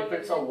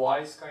it's a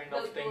voice kind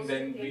of thing,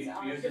 then we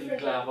usually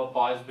have a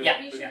pause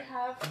Yeah. between.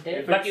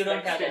 Then But you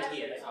don't have that text,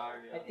 here, it's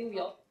hard,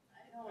 yeah.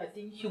 I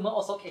think human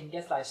also can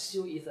guess like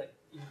Xiu is an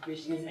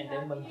English name and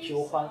then Meng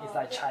Qiu Huang is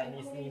like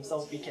Chinese name,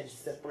 so we can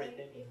separate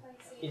them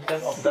in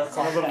terms of the That's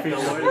another context.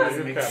 feature that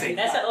you can.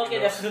 That's a, okay.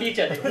 That's a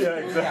feature.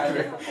 Yeah,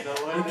 exactly. The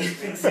word is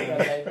fixing. The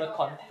label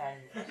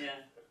content.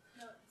 Yeah.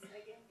 No, it's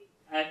again big.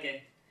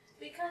 Okay.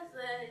 Because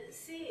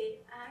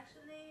see,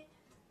 actually,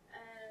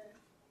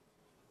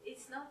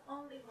 it's not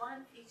only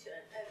one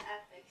feature that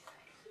affects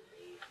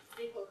actually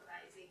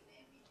recognizing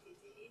name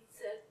entity.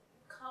 It's a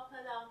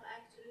couple of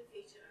actually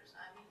features.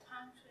 I mean,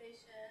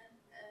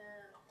 punctuation,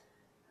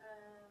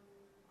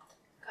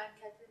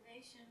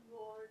 concatenation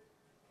word,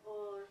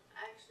 or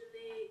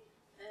actually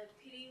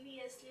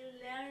previously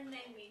learned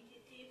name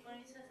entity. For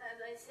instance, as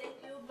I said,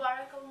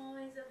 Barack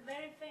Obama is a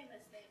very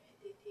famous name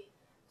entity.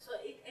 So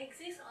it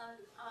exists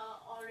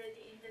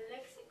already in the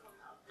lexicon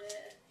of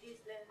this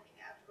learning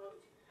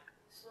approach.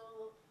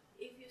 So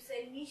if you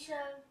say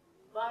Michelle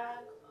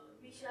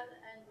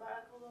and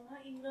Barack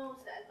Obama, it knows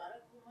that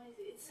Barack Obama is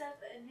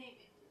itself a name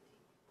entity.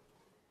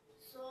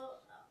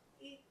 So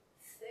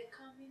it's a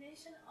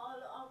combination all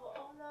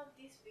of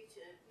these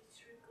features which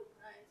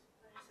recognize,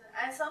 for instance,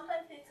 and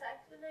sometimes it's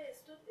actually a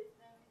stupid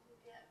name entity.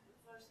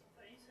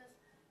 For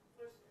instance,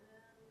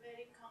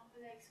 very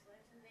complex, for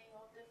instance, name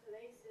of the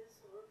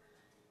places, or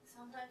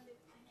sometimes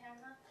it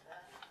cannot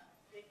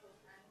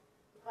recognize.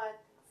 But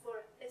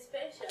for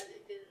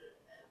especially the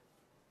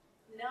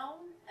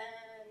known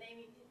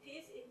name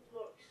entities, it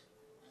works.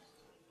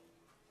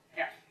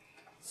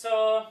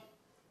 So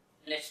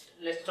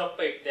let's stop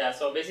it there.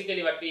 So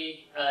basically, what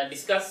we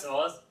discussed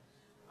was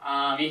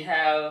we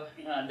have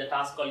the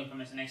task called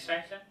information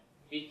extraction,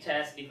 which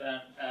has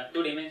different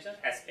two dimensions,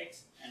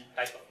 aspects and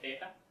type of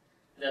data.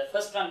 The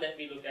first one that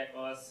we looked at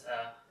was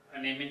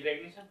name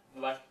recognition.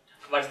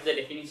 What's the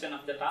definition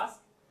of the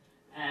task,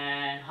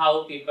 and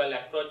how people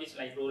approach it,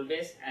 like rule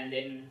based, and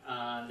then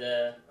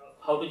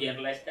how to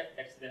generalize that.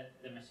 That's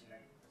the machine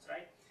learning,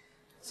 right?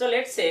 So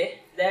let's say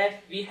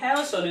that we have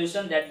a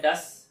solution that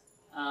does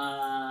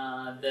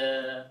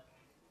the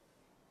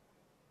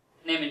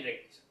name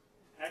recognition,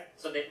 right?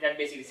 So that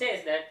basically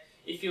says that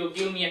if you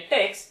give me a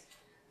text,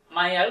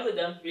 my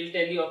algorithm will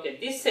tell you, okay,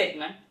 this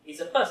segment is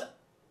a person.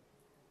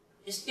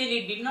 Still,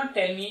 it did not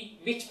tell me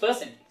which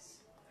person it is,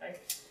 right?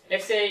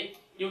 Let's say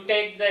you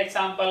take the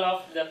example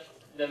of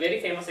the very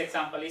famous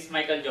example is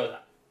Michael Jordan,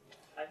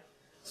 right?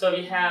 So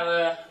we have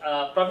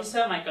a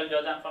professor Michael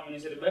Jordan from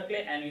University of Berkeley,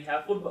 and we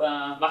have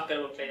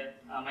basketball player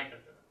Michael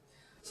Jordan.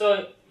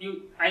 So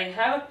I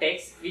have a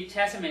text which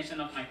has a mention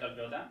of Michael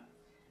Jordan,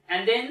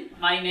 and then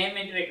my name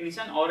and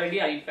recognition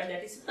already identified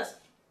that is a person,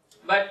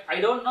 but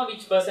I don't know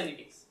which person it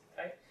is,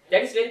 right?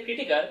 That is very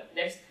critical.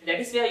 That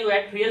is where you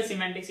add real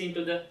semantics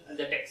into the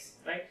text,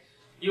 right?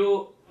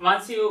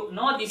 Once you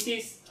know this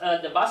is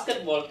the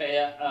basketball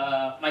player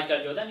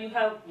Michael Jordan, you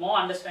have more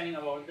understanding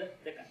about the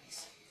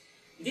context.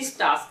 This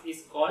task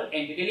is called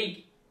entity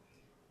linking.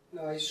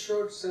 Now I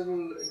showed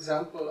several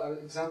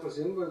examples.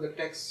 Remember the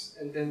text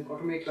and then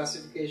automate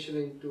classification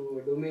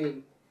into a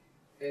domain,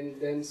 and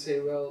then say,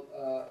 well,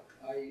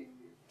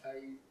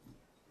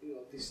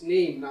 this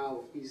name now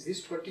is this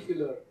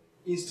particular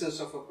instance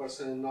of a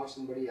person and not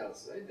somebody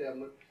else, right? There are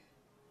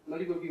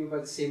multiple people by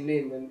the same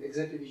name and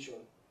exactly which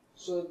one.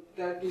 So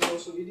that is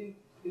also in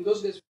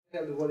those days we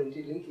have the word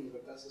entity linking,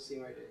 but that's the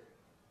same idea.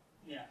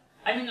 Yeah,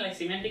 I mean like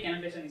semantic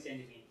annotation is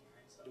entity linking,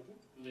 right? So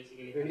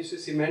basically, when you say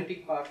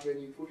semantic part,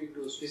 when you put it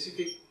to a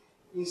specific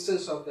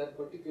instance of that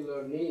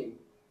particular name,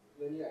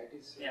 then yeah, it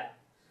is. Yeah.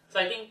 So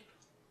I think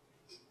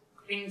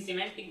in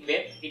semantic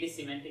web it is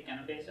semantic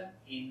annotation.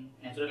 In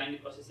natural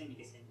language processing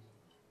it is entity.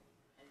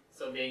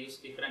 So they use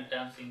different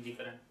terms in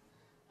different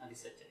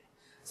research.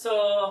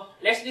 So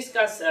let's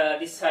discuss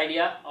this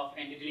idea of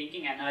entity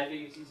linking, and I will be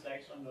using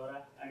slides from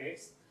Laura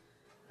Gates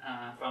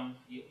from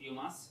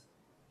UMass.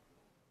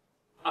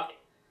 Okay.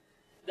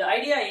 the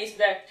idea is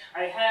that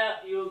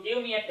you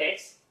give me a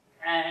text,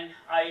 and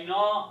I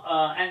know,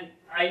 and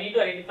I need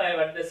to identify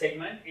what the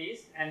segment is,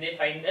 and then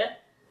find the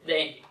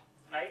entity,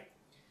 right?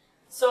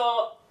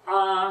 So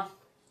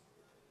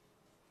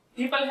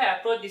people have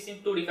approached this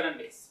in two different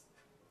ways.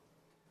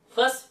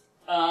 First,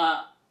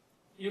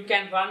 you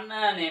can run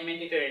a name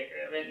entity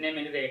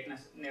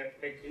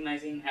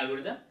recognizing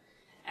algorithm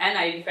and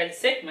identify the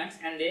segments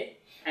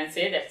and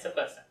say that's a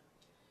person.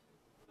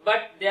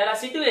 But there are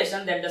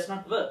situations that does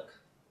not work,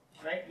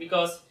 right?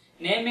 Because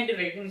name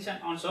entity recognition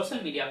on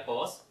social media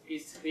posts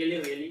is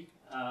really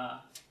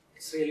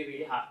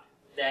hard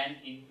than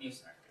in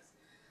news articles.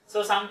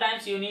 So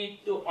sometimes you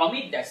need to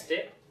omit that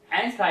step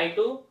and try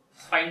to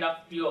find out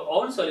your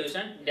own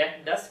solution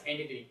that does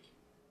entity linking,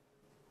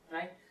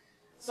 right?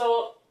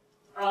 So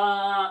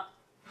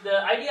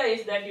the idea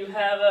is that you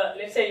have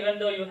let's say, even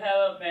though you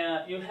have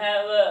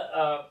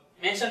a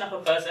mention of a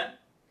person,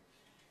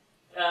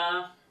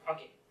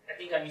 okay, I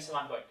think I missed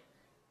one point.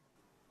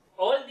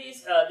 All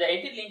these the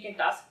entity linking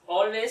task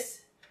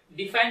always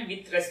defined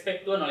with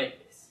respect to a knowledge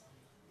base.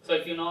 So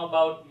if you know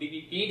about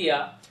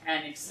Wikipedia,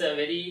 and it's a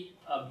very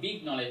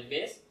big knowledge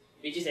base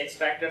which is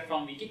extracted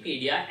from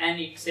Wikipedia, and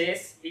it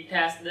says it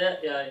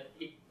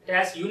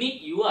has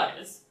unique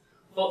URLs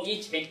for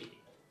each entity.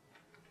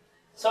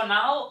 So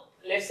now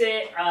let's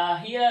say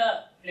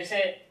let's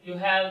say you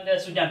have the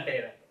Sujan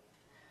Pereira,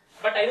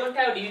 but I don't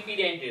have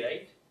Wikipedia entry,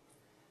 right?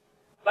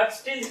 But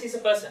still this is a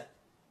person,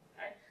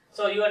 right?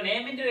 So your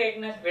name entity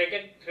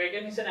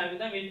recognition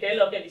algorithm will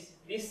tell, okay,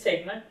 this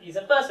segment is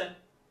a person,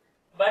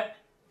 but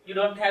you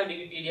don't have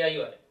Wikipedia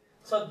URL.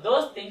 So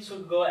those things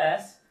should go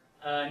as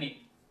nil,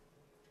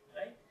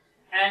 right?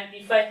 And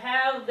if I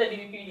have the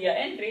Wikipedia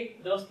entry,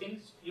 those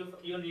things you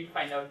need to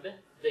find out the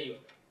URL,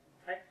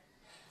 right?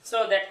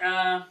 So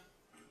that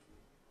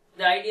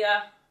the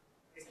idea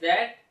is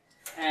that,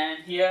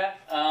 and here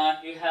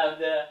you have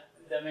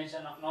the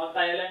mention of North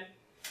Ireland,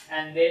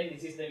 and then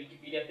this is the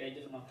Wikipedia page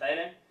of North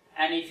Ireland.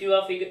 And if you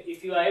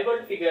are able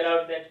to figure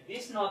out that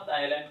this North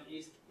Ireland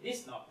is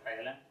this North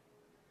Ireland,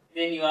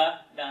 then you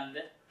are done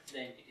the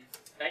entity,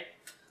 right?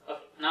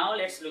 Okay. Now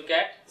let's look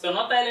at, so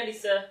North Ireland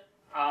is a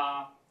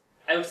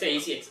I would say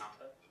easy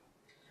example,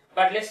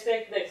 but let's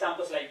take the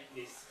examples like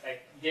this,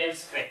 like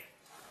James Craig.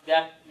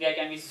 There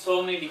can be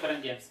so many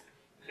different James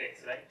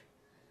Craigs, right?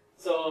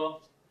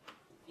 So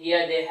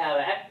here they have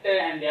an actor,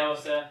 and there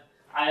was a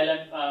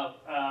Ireland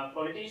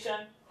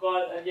politician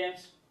called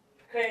James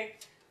Craig.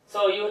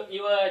 So your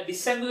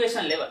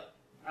disambiguation level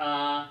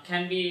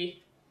can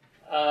be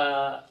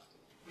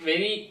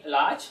very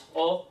large,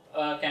 or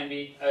can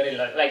be very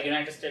large. Like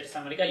United States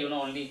of America, you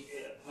know only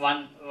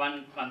one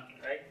thing,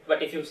 right?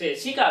 But if you say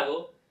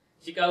Chicago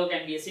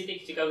can be a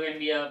city, Chicago can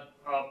be a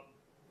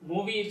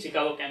movie,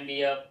 Chicago can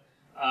be a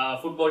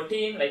football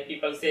team. Like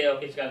people say,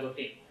 okay, Chicago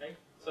team, right?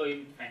 So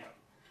you find out.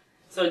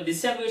 So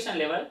disambiguation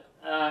level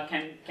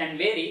can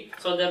vary.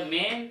 So the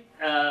main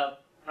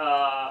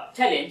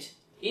challenge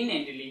in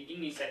entity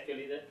linking is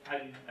actually the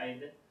identify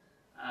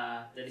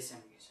the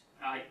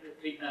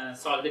disambiguation,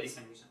 solve the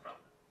disambiguation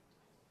problem.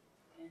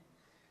 Okay.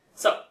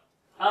 So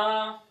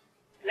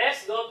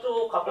let's go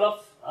through a couple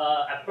of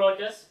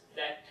approaches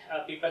that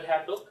people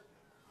have took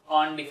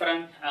on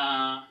different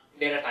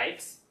data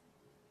types.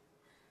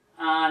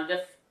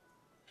 The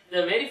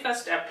very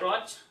first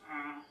approach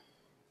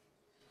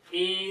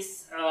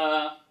is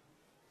a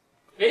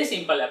very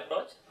simple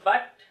approach,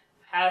 but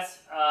has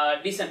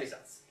decent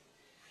results.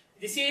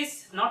 This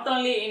is not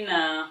only in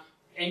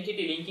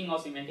entity linking or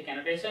semantic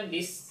annotation.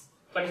 This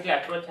particular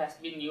approach has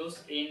been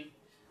used in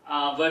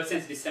word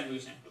sense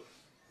disambiguation too.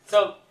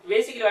 So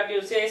basically, what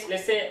you say is,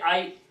 let's say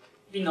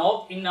in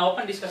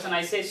open discussion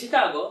I say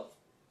Chicago.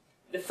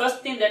 The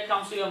first thing that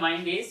comes to your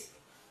mind is,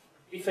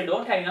 if I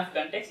don't have enough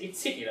context, it's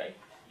city, right?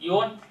 You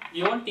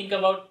won't think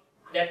about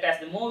that as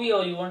the movie,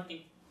 or you won't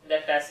think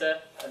that as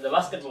the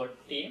basketball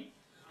team,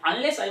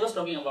 unless I was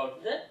talking in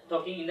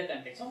the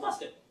context of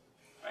basketball,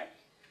 right?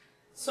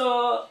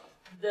 So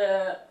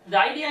the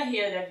idea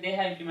here that they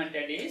have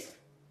implemented is,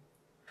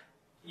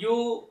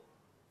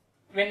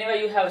 whenever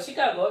you have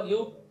Chicago,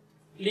 you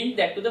link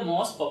that to the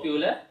most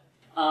popular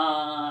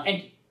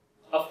entity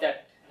of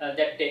that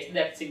text,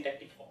 that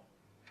syntactic form.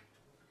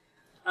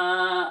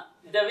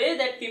 The way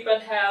that people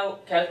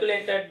have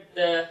calculated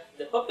the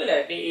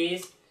popularity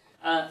is,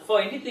 for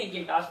entity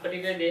linking tasks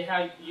particularly, they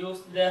have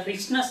used the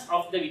richness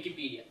of the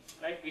Wikipedia,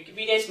 right?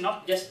 Wikipedia is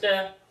not just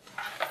a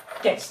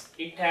text.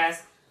 It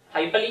has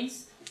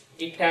hyperlinks,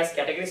 it has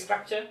category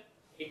structure,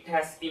 it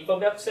has info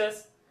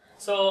boxes.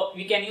 So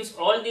we can use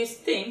all these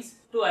things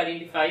to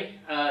identify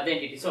the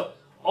entity. So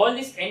all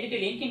these entity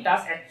linking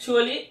tasks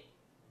actually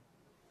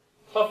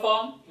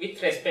perform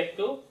with respect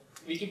to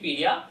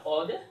Wikipedia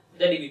or the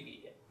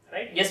Wikipedia,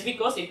 right? Just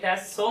because it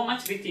has so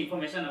much rich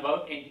information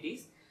about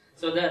entities,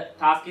 so the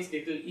task is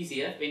little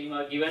easier when you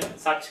are given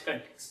such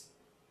context.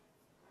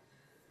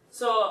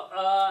 So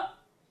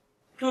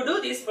to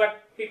do this,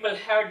 what people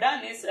have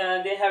done is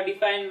they have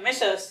defined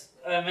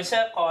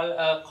measure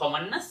called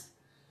commonness.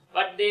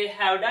 What they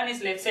have done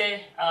is, let's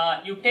say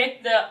you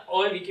take the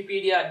old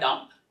Wikipedia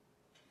dump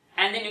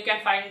and then you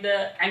can find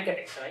the anchor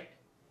text, right?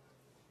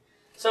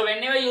 So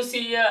whenever you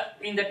see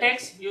in the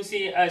text, you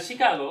see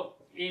Chicago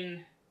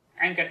in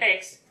anchor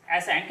text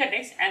as anchor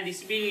text, and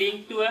this will be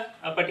linked to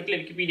a particular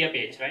Wikipedia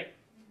page, right?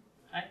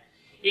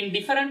 In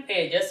different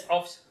pages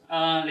of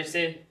let's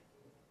say,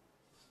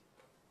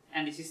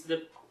 and this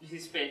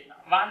is page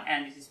 1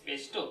 and this is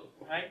page 2,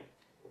 right?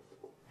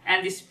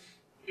 And this,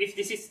 if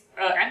this is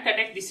anchor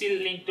text, this will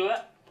link to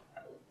a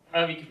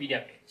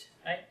Wikipedia page,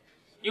 right?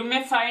 You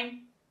may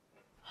find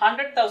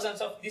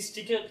 100,000 of these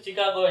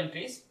Chicago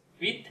entries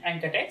with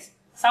anchor text.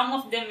 Some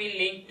of them will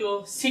link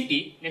to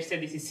city. Let's say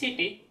this is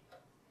city,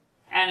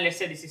 and let's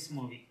say this is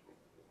movie,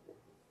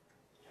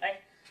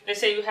 right? Let's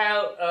say you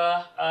have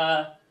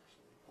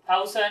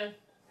 1,000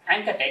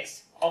 anchor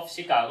texts of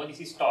Chicago. This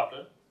is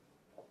total,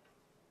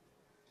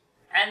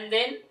 and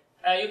then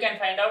you can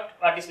find out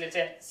what is, let's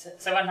say,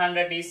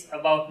 700 is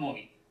about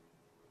movie.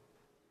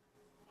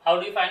 How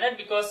do you find out?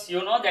 Because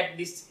you know that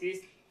this is,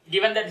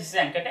 given that this is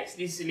anchor text,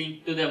 this is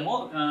linked to the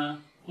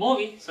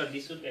movie, so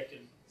this should get to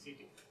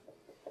city,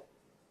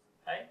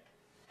 right?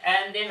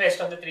 And then rest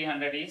of the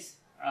 300 is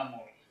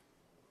movie.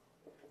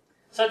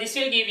 So this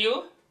will give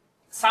you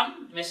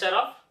some measure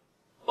of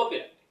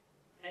popularity,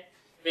 right?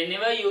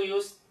 Whenever you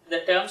use the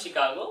term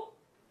Chicago,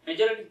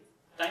 majority of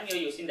the time you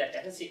are using that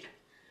as a city.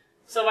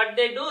 So what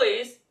they do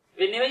is,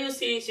 whenever you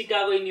see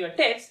Chicago in your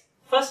text,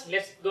 first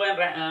let's go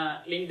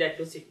and link that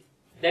to city.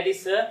 That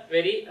is a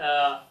very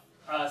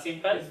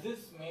simple. Is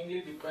this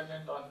mainly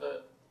dependent on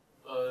the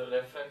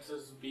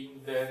references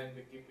being there in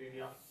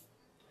Wikipedia?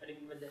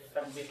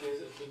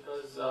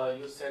 Because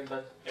you said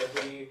that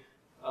every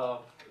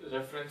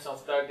reference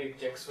of that, it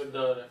checks with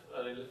the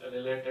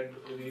related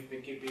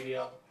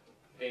Wikipedia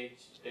page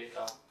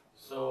data.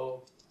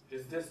 So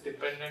is this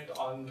dependent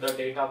on the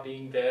data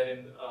being there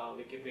in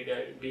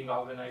Wikipedia, being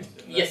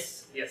organized? In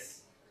Yes,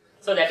 yes.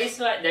 So that is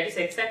why, that is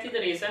exactly the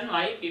reason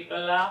why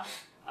people are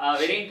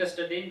very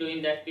interested in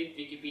doing that with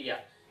Wikipedia.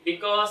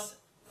 Because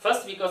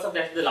first, because of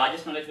that, the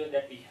largest knowledge base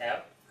that we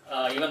have,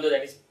 even though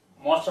that is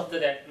most of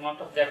that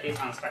is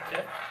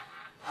unstructured,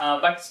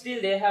 but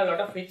still they have a lot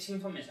of rich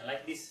information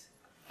like this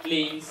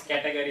links,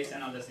 categories,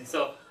 and all those things.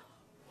 So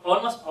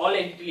almost all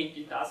entity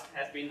linking tasks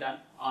has been done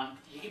on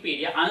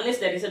Wikipedia, unless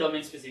there is a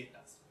domain specific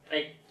task.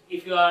 Like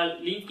if you are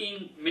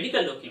linking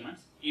medical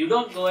documents, you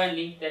don't go and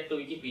link that to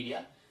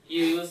Wikipedia.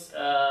 You use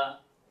a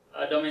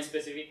domain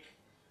specific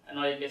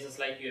knowledge bases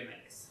like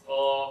UMLS.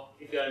 Or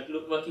if you are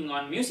working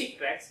on music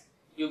tracks,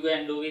 you go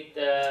and do with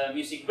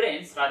music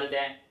brains rather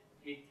than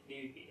with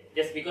Wikipedia.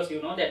 Just because you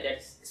know that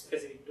that's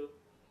specific to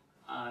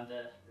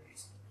the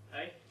reason,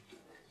 right?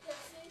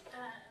 Let's say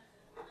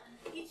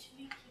each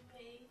wiki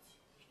page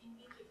in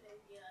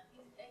Wikipedia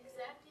is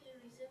exactly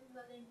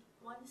resembling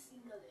one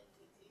single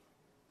entity.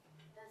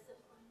 That's the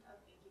point of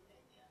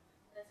Wikipedia.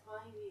 That's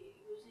why we're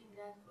using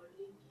that for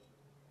linking.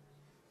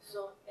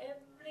 So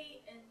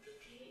every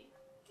entity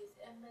is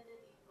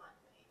embedded in one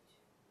page.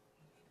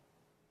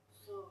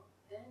 So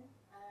then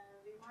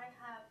we might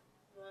have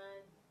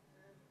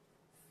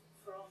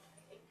from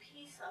a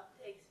piece of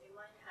text, we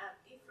might have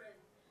different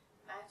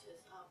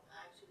batches of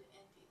actual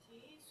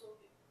entity.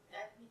 So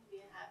that means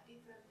we have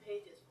different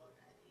pages for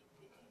that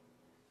entity.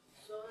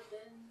 So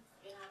then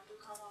we have to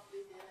come up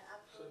with an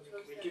So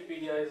approach.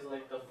 Wikipedia is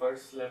like the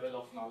first level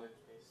of knowledge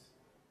base.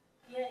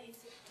 Yeah,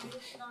 it's a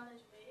huge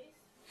knowledge base.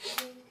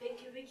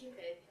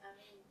 Wikipedia, I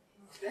mean,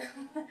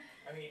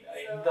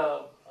 In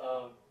the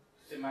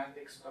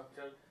semantic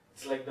structure,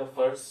 it's like the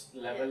first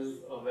level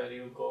where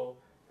you go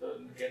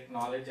to get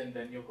knowledge and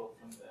then you go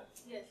from there.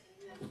 yes,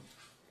 exactly.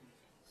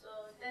 So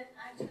then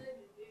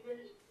actually we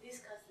will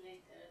discuss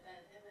later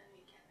that when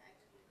we can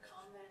actually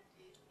convert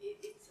it.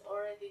 It's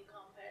already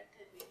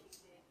converted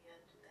Wikipedia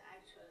to the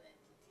actual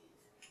entities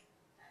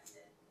and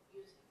then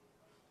using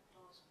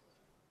those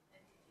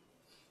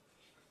entities.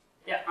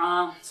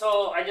 Yeah,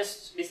 so I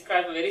just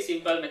described a very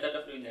simple method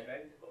of doing that,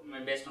 right?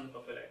 Based on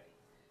popularity.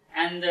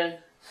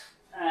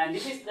 And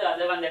this is the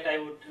other one that I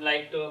would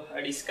like to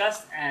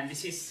discuss. And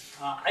this is,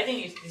 I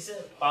think this is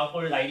a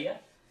powerful idea,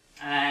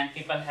 and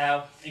people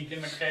have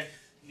implemented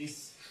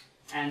this,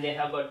 and they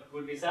have got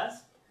good results.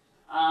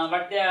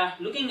 But they are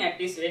looking at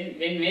this when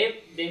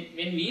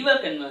we were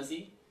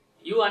conversing.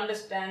 You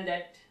understand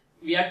that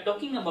we are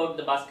talking about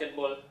the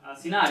basketball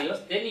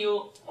scenarios. Then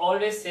you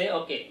always say,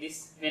 okay,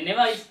 this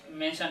whenever I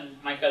mention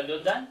Michael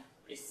Jordan,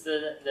 it's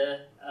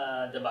the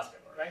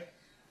basketball, right?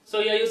 So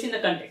you are using the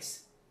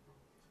context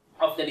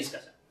of the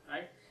discussion,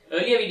 right?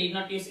 Earlier we did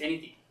not use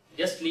anything,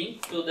 just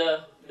link to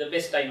the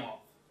best I know of,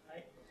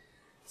 right?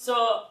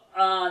 So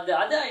the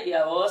other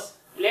idea was,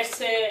 let's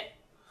say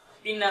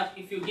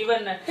if you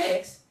given a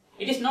text,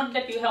 it is not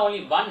that you have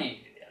only one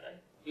entity there, right?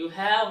 You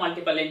have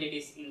multiple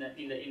entities in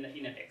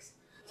the text.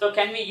 So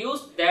can we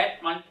use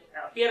that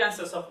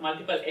appearances of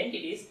multiple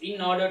entities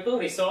in order to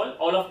resolve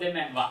all of them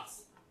at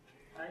once,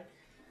 right?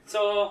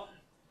 So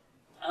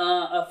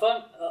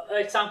an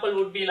example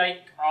would be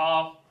like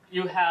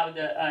you have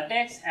the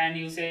text and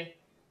you say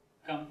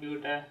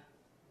computer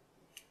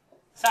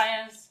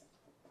science,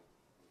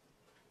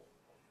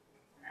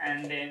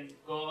 and then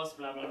goes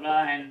blah blah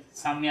blah, and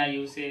somewhere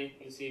you say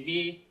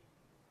B,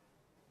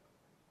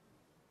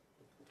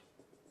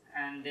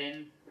 and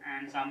then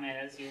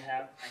somewhere else you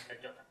have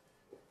Michael Jordan.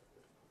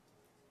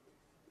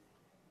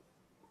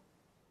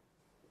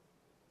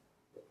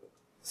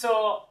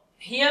 So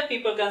here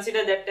people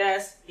consider that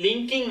as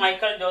linking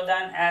Michael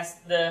Jordan as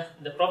the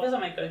Professor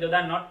Michael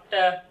Jordan, not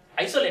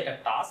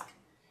isolated task.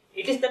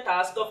 It is the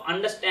task of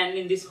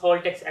understanding this whole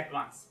text at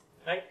once,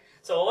 right?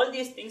 So all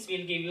these things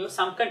will give you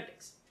some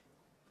context.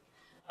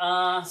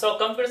 So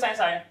computer science,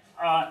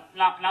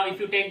 now if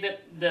you take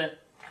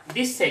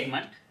this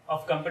segment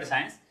of computer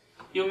science,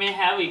 you may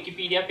have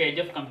Wikipedia page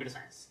of computer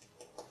science.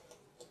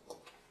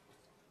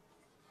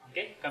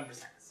 Okay, computer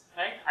science,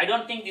 right? I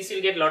don't think this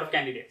will get a lot of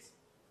candidates,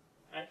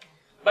 right?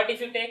 But if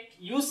you take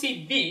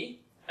UCB,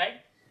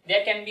 right,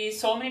 there can be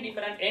so many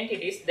different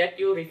entities that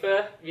you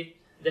refer with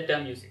the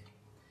term UCB.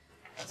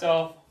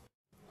 So,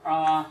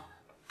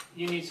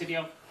 University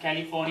of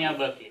California,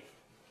 Berkeley.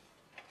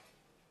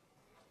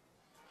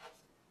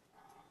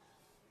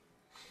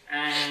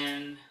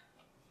 And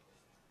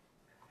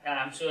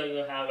I'm sure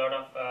you have a lot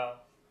of,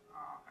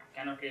 I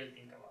cannot really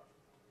think about it.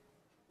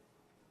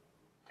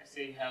 Let's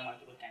say you have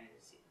multiple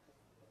candidates here,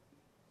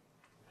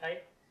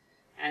 right?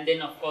 And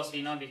then of course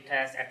we know it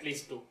has at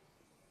least two,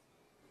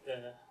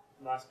 the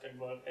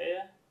basketball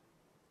player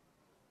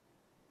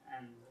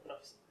and the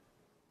professor.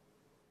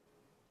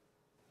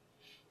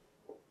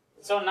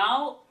 So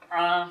now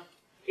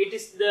it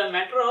is the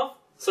matter of,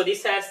 so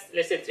this has,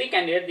 let's say, 3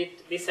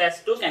 candidates, this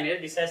has 2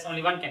 candidates, this has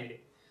only 1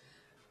 candidate.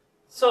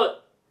 So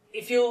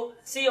if you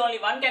see only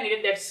 1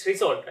 candidate, that's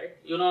resolved, right?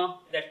 You know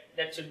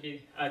that should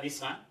be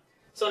this one.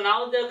 So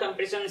now the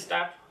comparison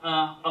start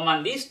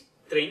among these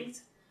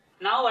things.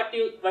 Now what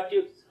you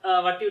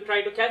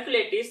try to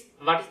calculate is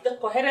what is the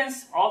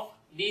coherence of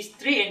these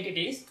 3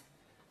 entities.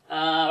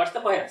 What's the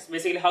coherence?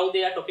 Basically how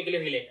they are topically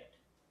related.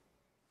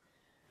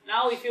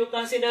 Now if you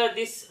consider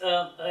this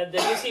the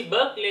UC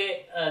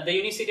Berkeley, the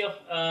University of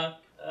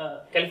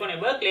California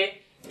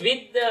Berkeley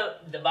with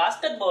the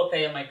basketball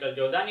player Michael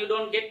Jordan, you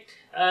don't get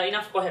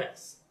enough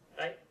coherence,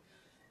 right?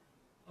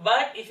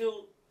 But if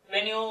you,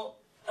 when you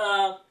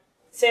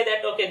say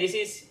that okay, this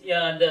is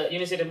the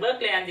University of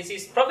Berkeley and this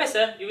is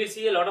professor, you will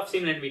see a lot of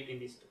similarity between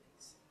these 2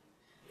 things.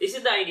 This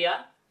is the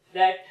idea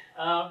that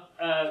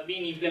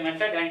being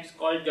implemented, and it's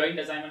called joint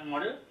assignment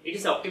model. It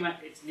is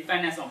it's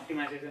defined as an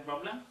optimization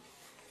problem.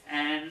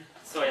 And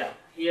so yeah,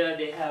 here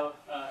they have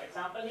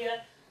example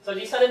here. So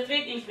these are the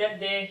 3 things that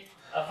they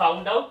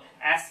found out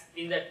as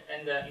in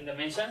the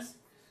mentions,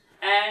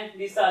 and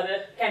these are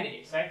the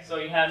candidates, right? So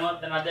you have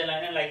not another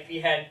line like we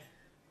had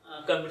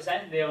computer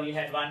science, they only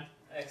had 1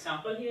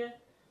 example here,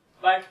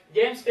 but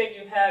James Craig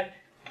you had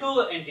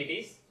 2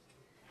 entities,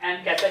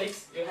 and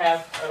Catholics you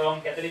have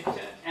Roman Catholic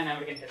Church and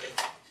American Catholic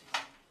Church.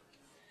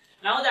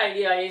 Now the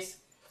idea is,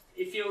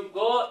 if you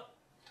go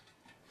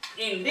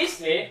in this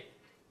way,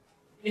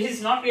 this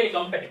is not really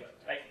compatible.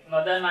 Like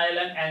Northern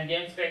Ireland and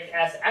James Craig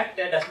as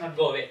actor does not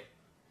go well.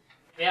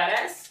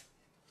 Whereas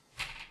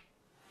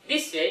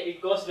this way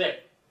it goes well.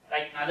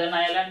 Like Northern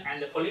Ireland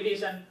and the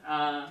politician,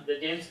 the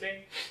James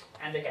Craig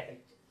and the Catholic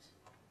Church.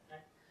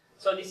 Right?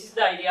 So this is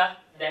the idea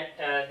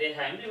that they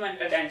have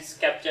implemented and is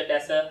captured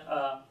as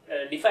a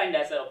defined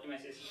as an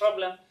optimization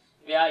problem,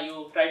 where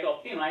you try to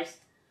optimize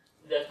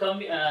the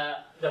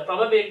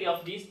probability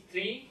of these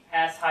 3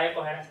 has higher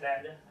coherence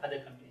than the other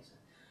combination.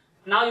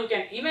 Now you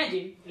can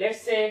imagine,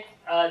 let's say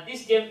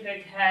this James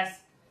Craig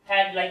has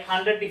had like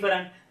 100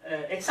 different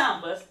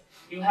examples.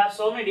 You have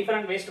so many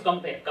different ways to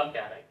compare,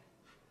 right?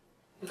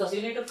 Because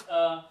you need to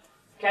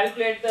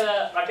calculate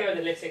the whatever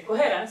the, let's say,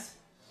 coherence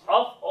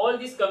of all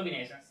these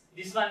combinations.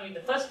 This one with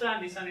the first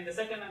one, this one with the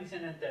second one, this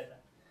one with the third one.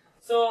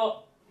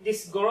 So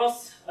this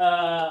grows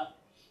the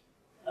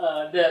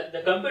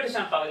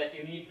computational power that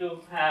you need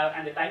to have,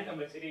 and the time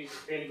complexity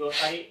really goes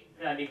high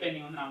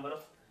depending on the number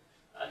of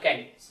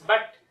candidates.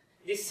 But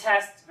this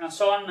has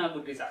shown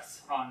good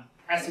results on,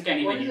 as you can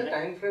imagine. What is the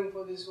time frame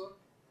for this work?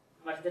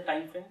 What is the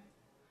time frame?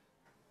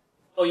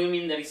 Oh, you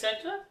mean the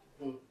researcher?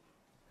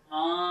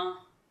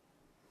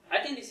 I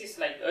think this is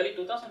like early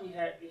 2000.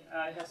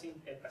 I have seen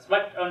papers,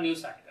 but on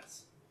news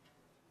articles.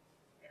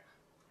 Yeah,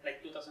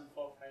 like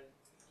 2004, 5.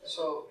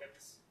 So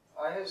papers.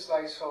 I have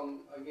slides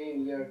from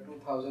again year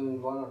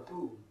 2001 or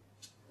 2,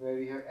 where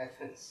we have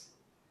Athens,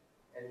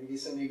 and we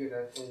recently got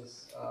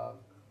Athens.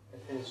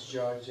 Athens,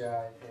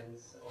 Georgia,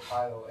 Athens,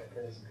 Ohio,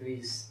 Athens,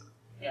 Greece.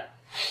 Yeah.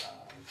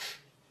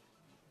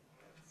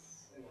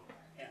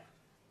 Yeah.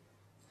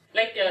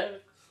 Like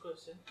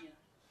Question. Yeah.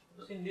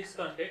 So in this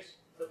context,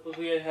 suppose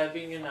we are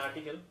having an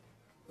article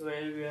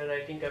where we are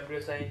writing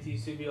computer science,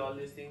 ECB, all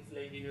these things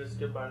like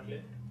University of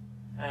Berkeley,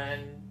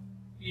 and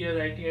we are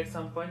writing at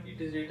some point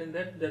it is written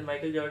that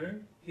Michael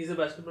Jordan, he's a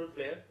basketball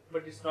player,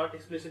 but it's not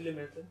explicitly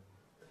mentioned.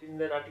 But in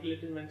that article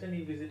it is mentioned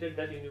he visited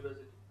that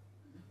university.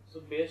 So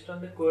based on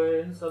the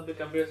coherence of the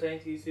computer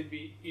science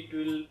ECB, it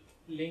will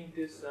link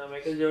this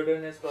Michael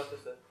Jordan as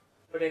professor.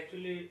 But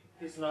actually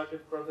he's not a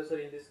professor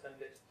in this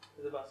context,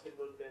 he's a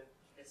basketball player.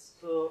 Yes.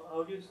 So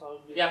how do you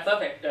solve this? Yeah,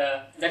 perfect.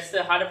 That's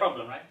the harder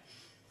problem, right?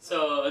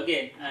 So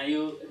again,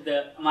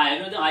 my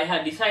algorithm, I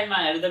have designed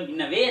my algorithm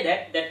in a way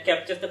that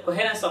captures the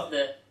coherence of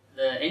the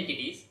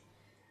entities,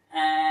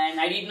 and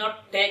I did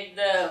not take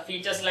the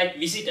features like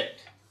visited,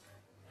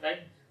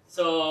 right?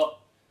 So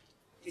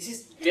this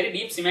is very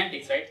deep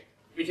semantics, right?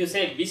 If you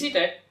say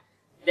visited,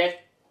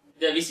 that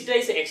the visitor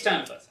is an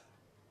external person,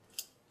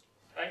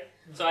 right?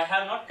 So I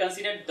have not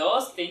considered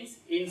those things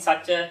in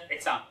such an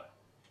example,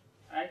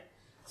 right?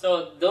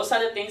 So those are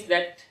the things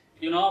that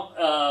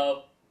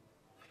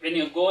when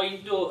you go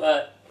into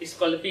it's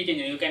called the feature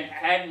engineering, you can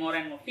add more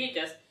and more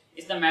features.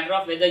 It's the matter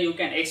of whether you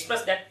can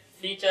express that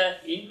feature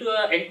into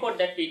encode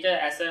that feature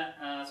as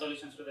a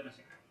solutions to the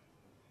machine,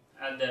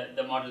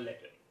 the model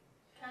library.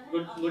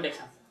 Good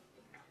example.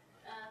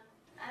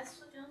 As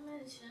Sujan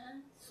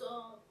mentioned,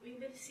 so we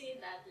will see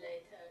that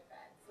later,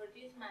 that for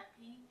this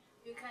mapping,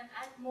 you can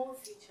add more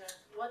features.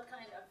 What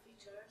kind of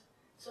features?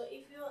 So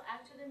if you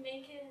actually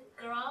make a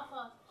graph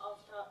out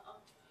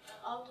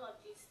of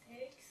these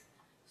text,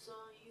 so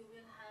you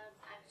will have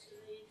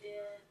actually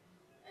the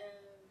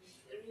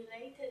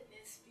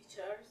relatedness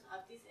features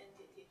of this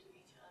entity to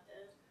each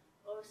other,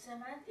 or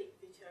semantic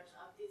features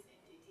of this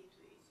entity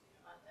to each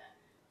other.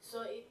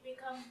 So it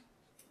becomes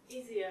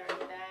easier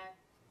that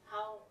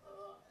how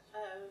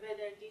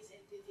whether these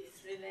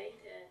entities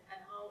related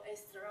and how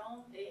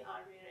strong they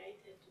are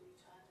related to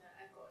each other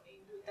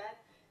according to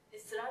that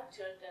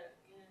structure, the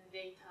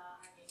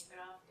data,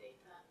 graph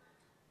data.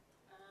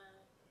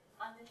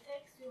 On the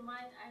text, you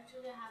might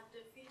actually have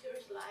the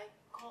features like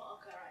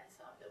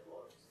co-occurrence of the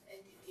words,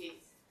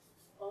 entities,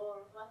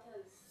 or what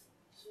else,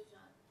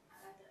 Sujan,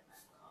 other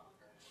than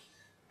co-occurrence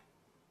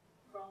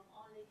from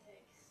only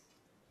text.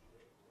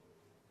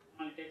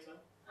 Only text,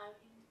 what? I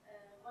mean,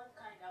 what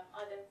kind of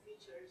other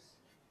features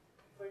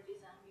for this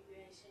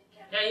ambiguation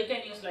can Yeah, you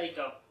can use like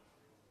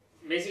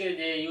basically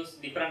they use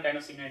different kind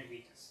of similarity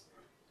features.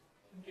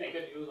 You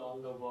can use all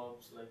the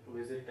verbs like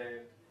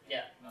visited.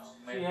 Yeah.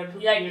 So you have to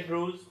Yeah. create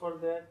rules for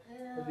that.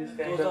 For this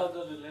kind Those of. are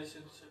the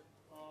relationship.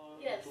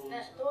 Yes, rules.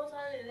 those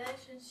are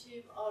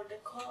relationship or the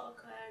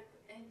co-occurred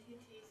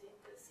entities in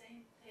the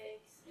same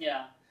text.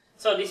 Yeah.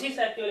 So this is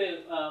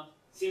actually a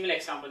similar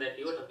example that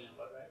you were talking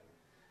about, right?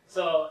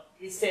 So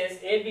it says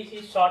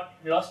ABC shot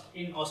lost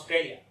in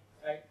Australia,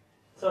 right?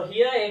 So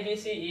here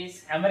ABC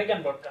is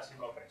American Broadcasting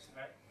Corporation,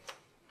 right?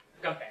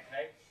 Company,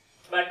 right?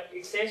 But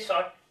it says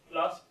shot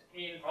lost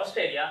in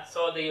Australia.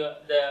 So the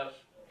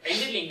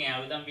entity linking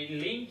algorithm will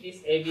link this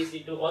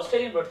ABC to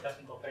Australian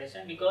Broadcasting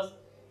Corporation because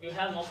you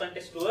have more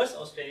context towards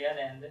Australia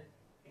than the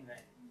thing,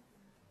 right?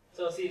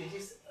 So see, this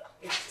is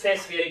it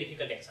says very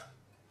difficult example.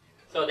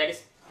 So that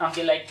is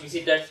something like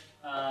visited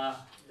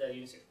the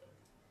user.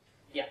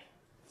 Yeah.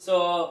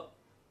 So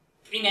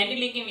in entity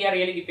linking, we are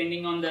really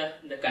depending on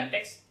the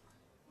context.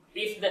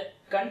 If the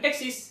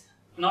context is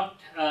not,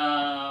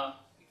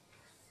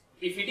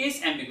 if it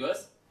is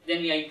ambiguous,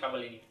 then we are in trouble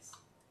anyways,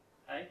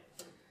 right?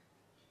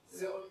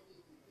 So,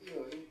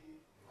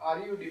 are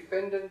you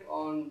dependent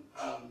on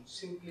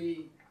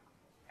simply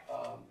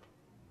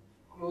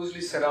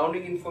closely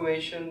surrounding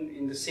information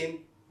in the same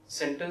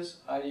sentence?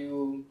 Are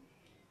you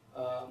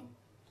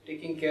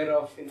taking care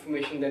of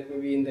information that may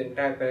be in the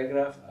entire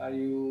paragraph? Are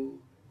you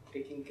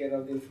taking care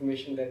of the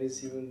information that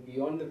is even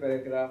beyond the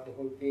paragraph, the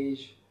whole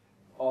page,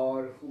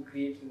 or who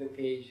created the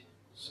page?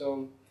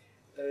 So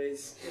there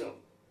is,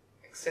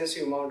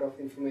 extensive amount of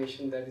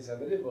information that is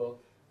available.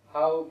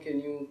 How can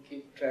you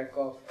keep track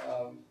of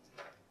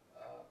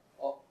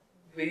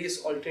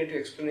various alternative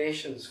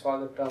explanations for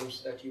the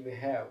terms that you may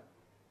have?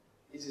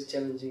 Is a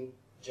challenging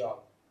job,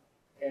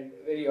 and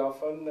very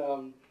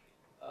often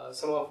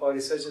some of our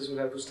researchers will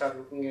have to start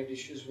looking at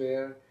issues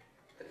where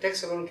the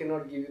text alone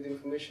cannot give you the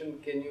information.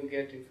 Can you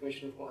get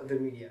information from other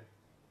media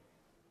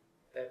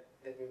that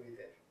may be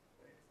there?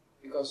 Right?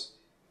 Because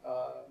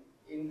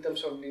in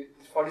terms of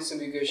for this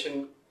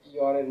ambiguation,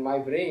 your and my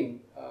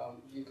brain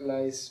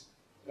utilize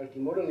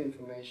multimodal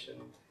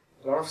information,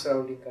 a lot of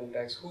surrounding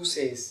context. Who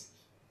says?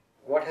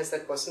 What has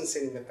that person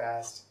said in the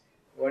past?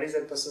 What is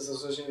that person's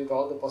association with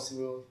all the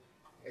possible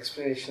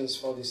explanations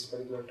for this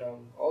particular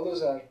term? All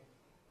those are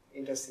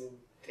interesting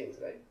things,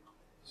 right?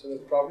 So the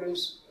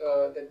problems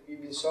that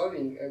we've been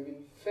solving have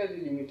been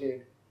fairly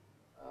limited,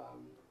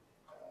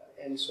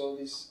 and so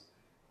this,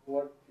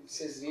 what it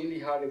says, really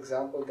hard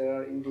example. There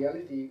are in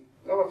reality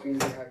a lot of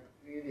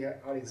really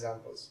hard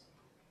examples.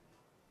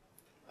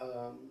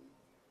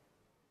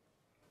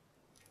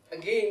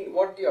 Again,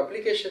 what the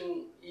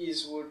application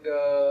is would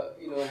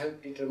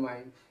help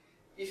determine.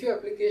 If your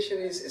application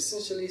is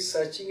essentially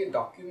searching a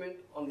document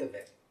on the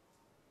web,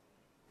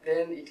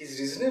 then it is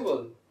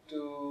reasonable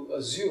to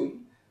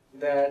assume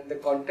that the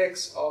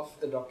context of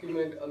the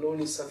document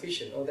alone is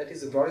sufficient, or that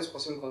is the broadest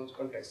possible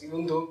context.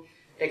 Even though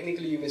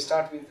technically you may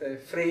start with a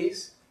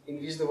phrase in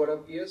which the word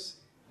appears,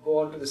 go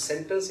on to the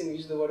sentence in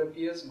which the word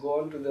appears, go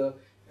on to the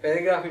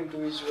paragraph into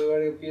which the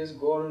word appears,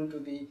 go on to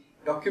the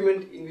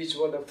document in which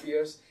word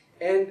appears,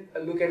 and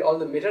look at all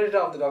the metadata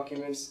of the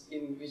documents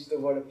in which the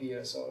word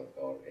appears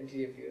or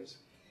entity appears.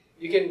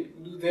 You can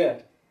do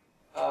that.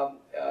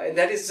 And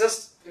that is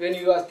just when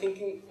you are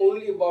thinking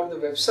only about the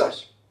web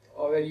search,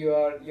 or when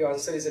your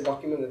answer is a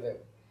document on the web.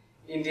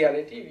 In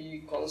reality,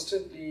 we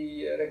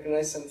constantly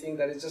recognize something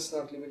that is just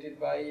not limited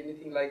by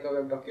anything like a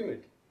web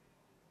document.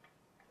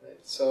 Right?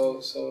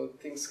 So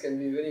things can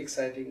be very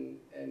exciting,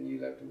 and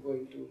you'll have to go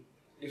into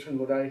different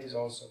modalities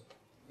also.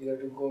 You have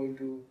to go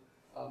into,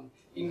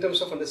 in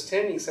terms of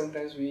understanding,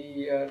 sometimes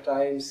we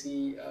try and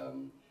see,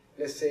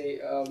 let's say,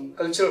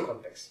 cultural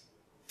context.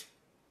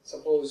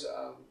 Suppose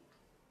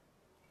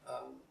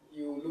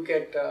you look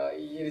at,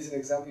 here is an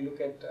example, you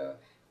look at a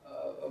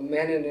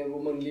man and a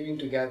woman living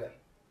together.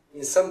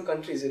 In some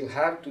countries, it will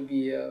have to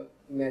be a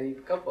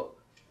married couple.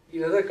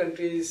 In other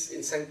countries,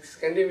 in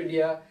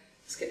Scandinavia,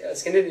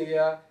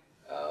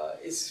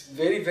 it's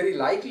very, very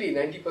likely,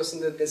 90%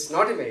 that that's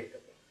not a married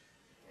couple.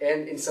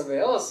 And in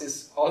somewhere else,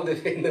 it's all the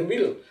way in the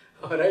middle.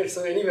 All right,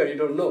 so anywhere you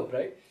don't know,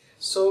 right?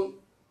 So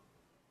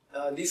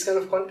this kind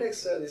of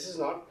context, this is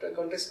not a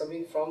context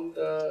coming from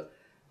the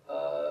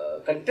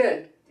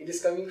content, it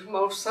is coming from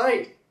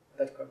outside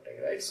that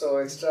context, right? So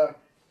extra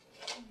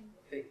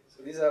thing.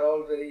 So these are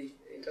all very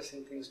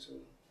interesting things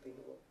to think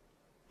about.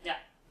 Yeah.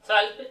 So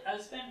I'll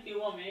spend a few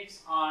more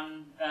minutes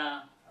on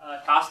a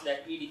task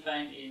that we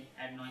defined in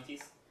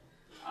Adnoisis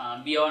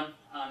beyond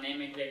name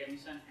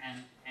recognition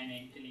and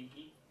entity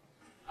linking.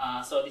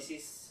 So this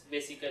is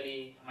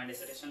basically my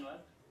dissertation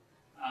work.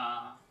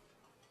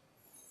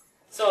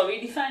 So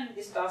we defined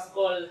this task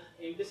called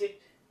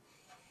implicit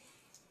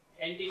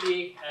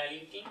entity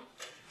linking.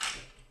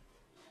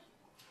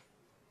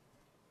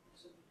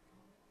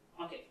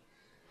 Okay.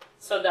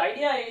 So the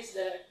idea is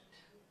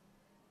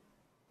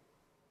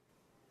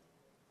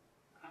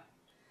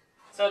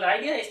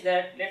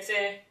that let's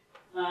say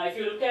if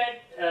you look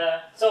at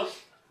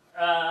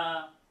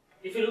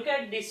if you look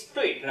at this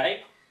tweet,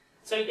 right?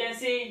 So you can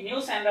see new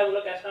Sandra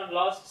Bullock astronaut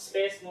lost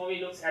space movie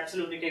looks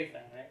absolutely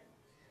terrifying, right?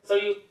 So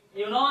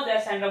you know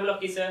that Sandra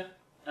Bullock is a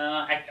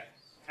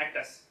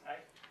actress,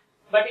 right?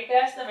 But it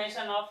has the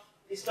mention of,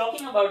 it's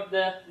talking about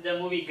the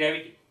movie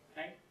Gravity,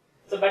 right?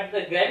 So but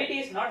the gravity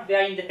is not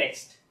there in the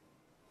text.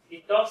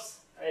 It talks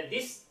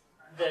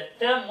the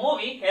term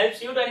movie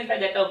helps you to identify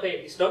that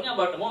okay, it's talking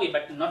about the movie,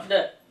 but not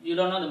you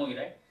don't know the movie,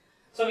 right?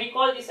 So we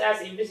call this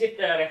as implicit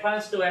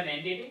reference to an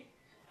entity,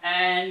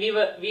 and we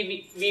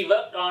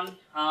worked on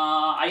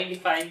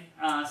identifying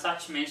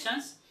such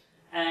mentions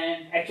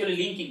and actually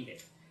linking them.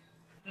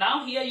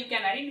 Now here you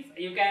can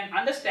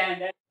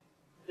understand that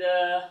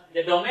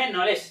the domain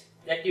knowledge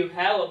that you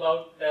have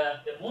about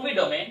the movie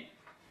domain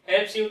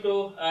helps you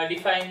to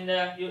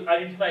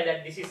identify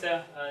that this is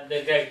the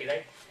gravity,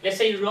 right? Let's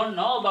say you don't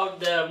know about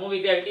the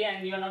movie Gravity,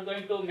 and you are not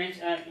going to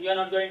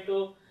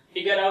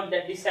figure out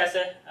that this has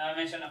a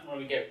mention of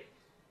movie Gravity.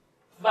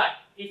 But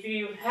if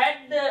you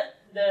had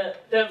the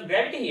term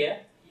gravity here,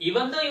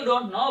 even though you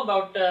don't know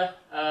about the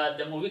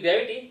movie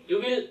Gravity,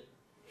 you will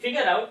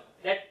figure out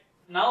that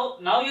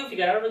now you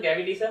figure out that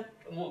gravity is a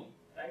movie,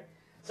 right?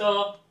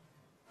 So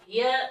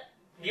here,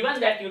 given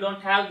that you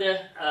don't have the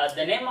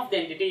name of the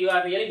entity, you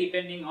are really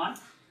depending on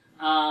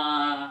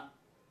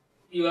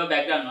your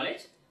background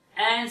knowledge.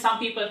 And some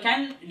people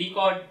can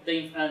decode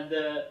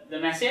the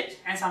message,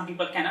 and some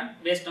people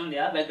cannot based on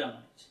their background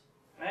knowledge,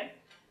 right?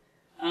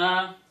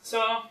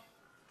 So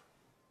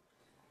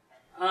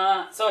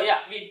yeah,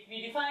 we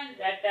define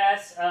that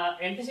as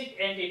implicit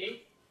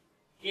entity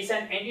is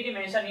an entity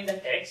mentioned in the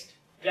text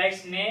where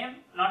its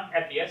name not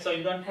appear, so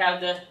you don't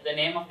have the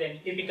name of the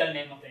typical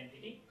name of the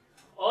entity,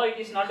 or it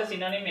is not a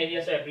synonym,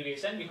 alias, or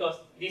abbreviation, because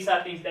these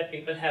are things that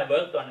people have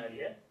worked on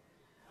earlier.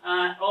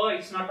 Or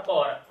it's not a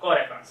core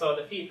reference. So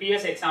the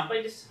previous example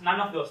is none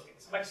of those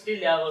things, but still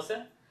there was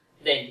the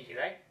entity,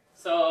 right?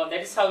 So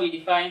that is how we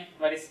define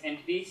what is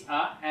entities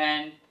are,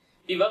 and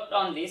we worked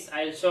on this.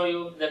 I'll show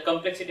you the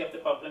complexity of the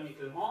problem a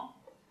little more.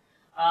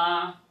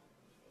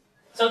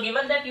 So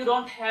given that you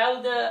don't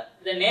have the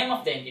name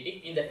of the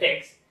entity in the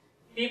text,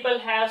 people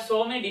have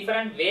so many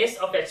different ways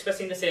of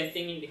expressing the same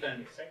thing in different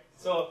ways, right?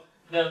 So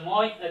the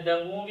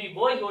movie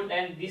Boyhood,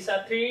 and these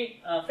are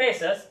three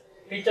phrases.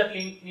 Richard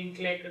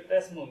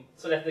Linklater's movie,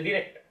 so that's the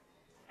director,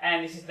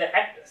 and this is the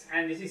actors,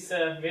 and this is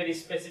a very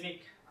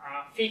specific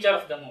feature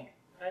of the movie,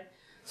 right?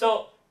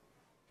 So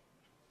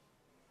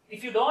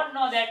if you don't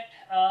know that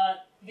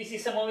this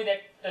is a movie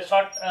that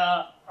shot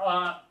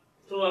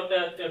throughout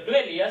the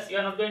 12 years, you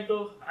are not going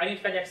to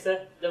identify that's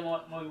the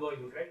movie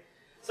Boyhood, right?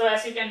 So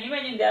as you can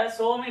imagine, there are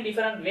so many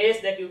different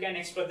ways that you can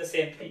express the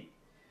same thing,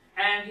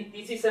 and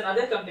this is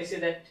another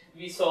complexity that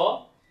we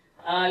saw.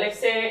 Let's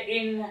say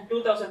in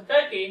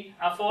 2013,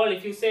 fall,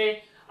 if you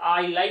say,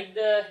 I like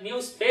the new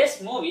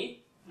space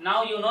movie,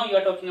 now you know you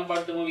are talking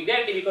about the movie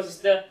Gravity because it's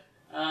the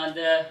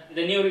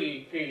new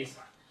release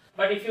one.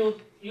 But if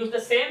you use the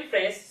same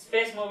phrase,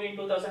 space movie in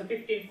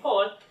 2015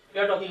 fall,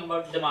 you are talking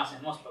about the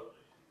Martian, most probably.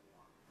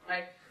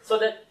 Right? So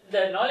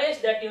the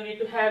knowledge that you need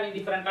to have in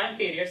different time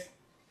periods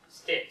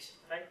stage,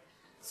 right?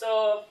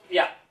 So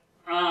yeah,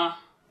 I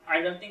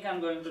don't think I'm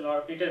going to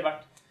repeat it,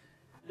 but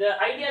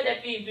the idea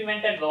that we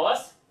implemented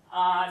was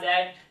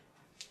that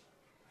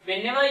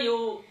whenever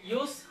you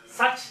use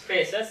such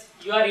phrases,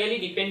 you are really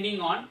depending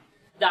on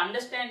the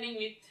understanding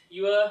with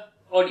your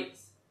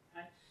audience.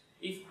 Right?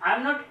 If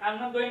I'm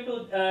not going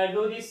to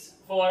do this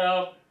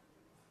for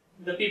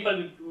the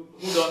people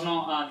who don't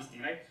know this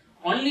thing, right?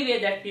 Only way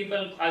that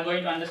people are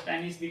going to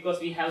understand is because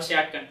we have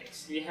shared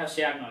context, we have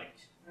shared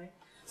knowledge, right?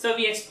 So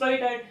we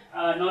exploited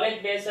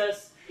knowledge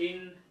bases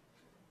in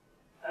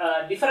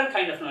different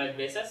kind of knowledge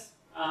bases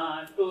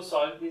to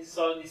solve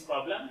this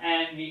problem,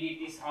 and we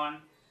did this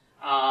on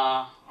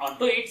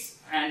tweets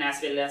and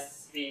as well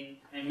as in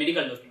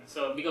medical documents.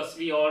 So because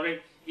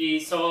we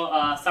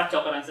saw such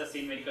occurrences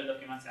in medical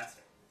documents as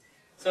well.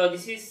 So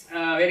this is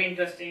very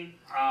interesting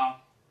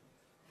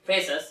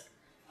phrases,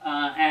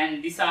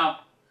 and these are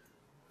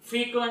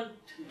frequent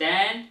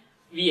than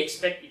we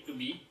expect it to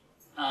be,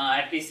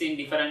 at least in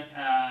different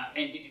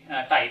entity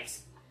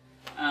types.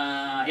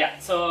 Yeah.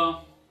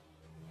 So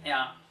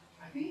yeah.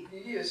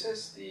 Did you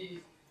assess the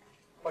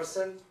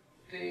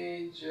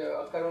percentage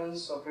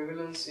occurrence or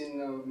prevalence in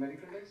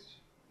medical text?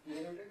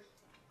 Medical text?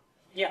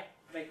 Yeah,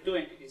 like 2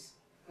 entities.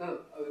 No.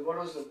 What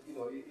was the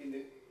in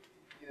the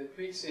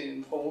tweets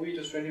for movie it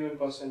was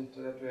 21%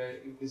 that were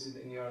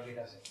implicit in your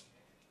data set.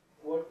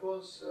 What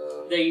was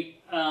the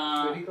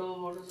medical?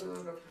 What was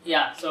the?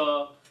 Yeah,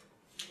 so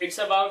it's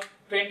about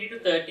 20 to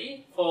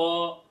 30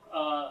 for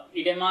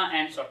edema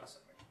and short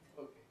supply.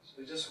 Okay,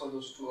 so just for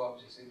those two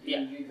objects,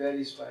 it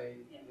varies by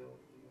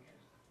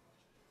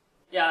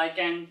Yeah, I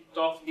can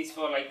talk this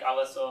for like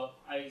hours, so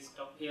I will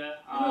stop here.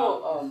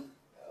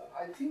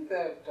 I think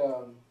that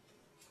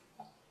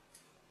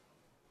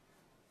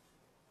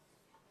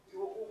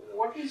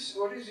what is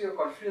your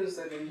confidence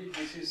that indeed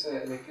this is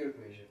an accurate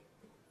measure?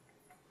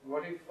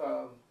 What if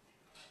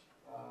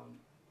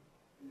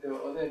the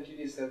other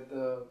entities that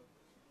the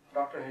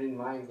doctor had in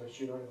mind, but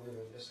you don't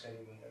really understand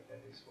even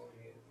that is what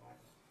he had in mind?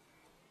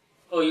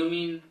 Oh, you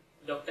mean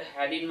doctor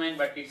had in mind,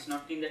 but it's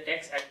not in the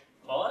text at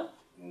all?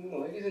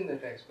 No, it is in the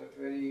text, but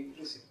very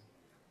implicit.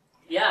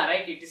 Yeah,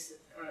 right. It is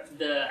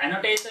the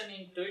annotation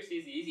in tweets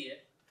is easier,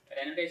 but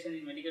annotation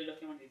in medical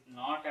document is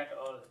not at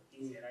all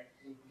easier, right?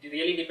 It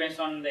really depends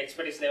on the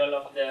expertise level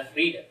of the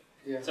reader.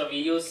 Yeah. So we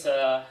use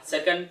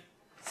second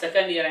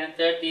year and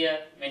third year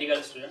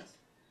medical students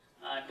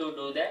to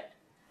do that,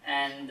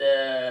 and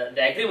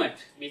the agreement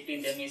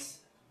between them is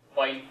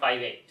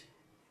 0.58.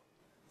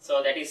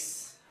 So that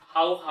is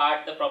how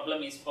hard the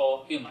problem is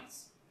for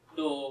humans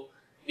to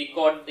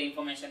decode the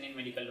information in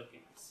medical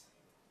documents.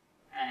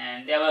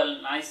 And there were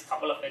a nice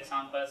couple of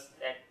examples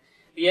that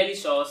really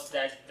shows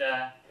that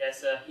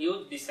there's a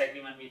huge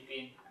disagreement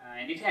between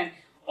entities, and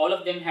all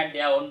of them had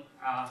their own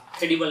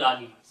credible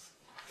arguments.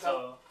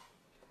 So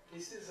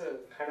this is a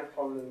kind of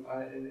problem,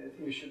 and I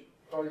think you should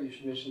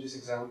mention this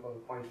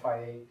example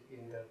 0.58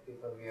 in the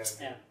paper we are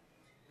doing,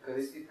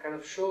 because it kind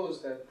of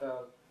shows that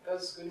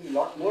there's going to be a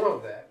lot more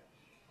of that,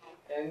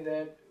 and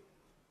that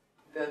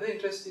the other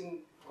interesting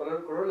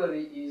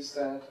corollary is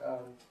that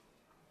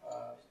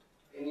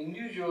an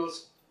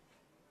individual's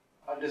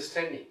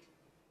understanding,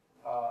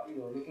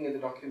 looking at the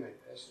document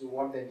as to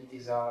what the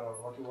entities are or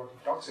what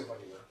it talks about,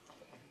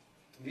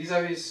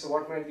 vis-a-vis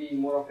what might be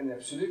more of an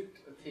absolute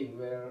thing,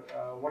 where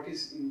what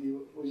is in the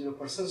original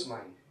person's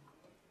mind,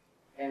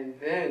 and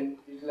then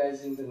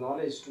utilizing the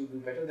knowledge to do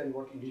better than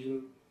what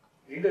individual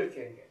reader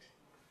can get.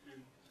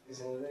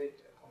 Is another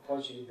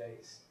opportunity that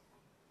is.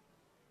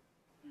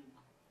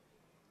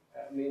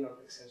 May not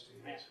make sense to you.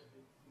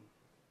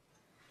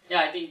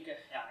 Yeah, I think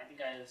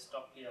I'll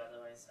stop here.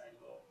 Otherwise, I'll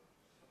go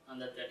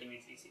another 30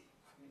 minutes easy.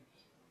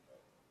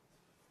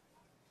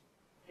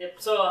 Yep.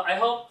 So I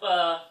hope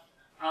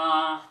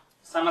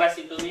summarize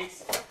in 2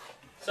 minutes.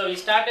 So we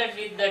started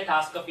with the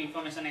task of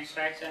information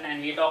extraction,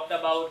 and we talked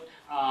about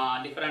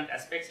different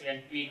aspects.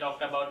 We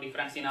talked about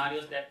different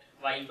scenarios that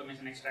why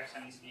information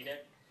extraction is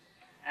needed,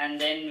 and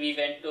then we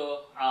went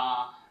to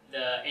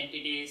the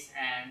entities,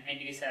 and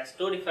entities has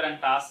 2 different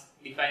tasks: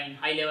 define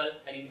high level,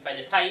 identify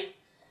the type,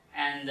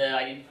 and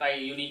identify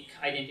unique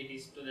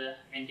identities to the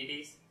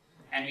entities.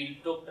 And we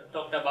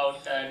talked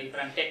about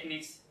different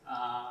techniques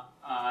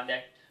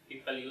that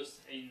people use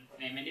in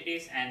name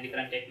entities, and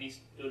different techniques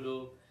to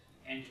do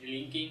entity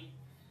linking.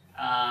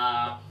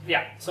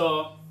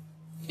 So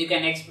you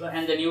can explore,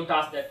 and the new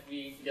task that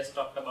we just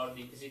talked about,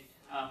 the implicit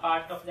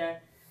part of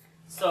that.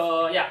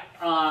 So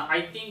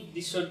I think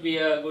this should be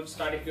a good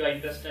start if you are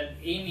interested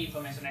in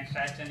information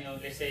extraction.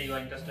 Let's say you are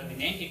interested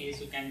in entities,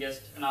 you can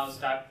just now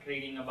start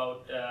reading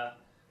about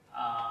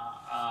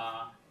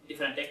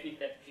different techniques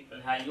that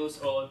people have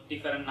used, or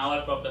different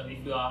novel problems.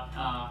 If you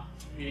are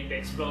willing to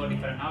explore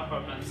different novel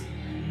problems,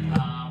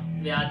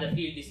 where the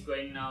field is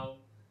going now,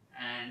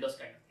 and those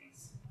kind of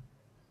things.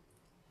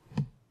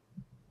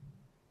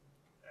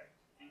 Right.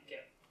 Thank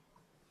you.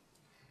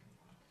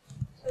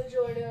 So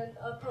Jordan,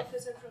 a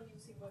professor from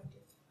UC Berkeley.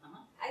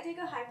 I take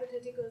a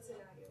hypothetical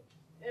scenario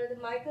where the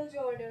Michael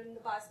Jordan, the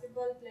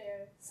basketball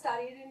player,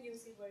 studied in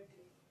UC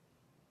Berkeley,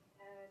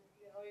 and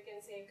you can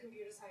say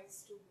computer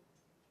science student.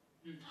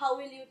 How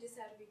will you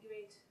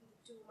disambiguate the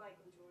 2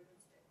 Michael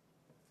Jordans then?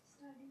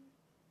 Study.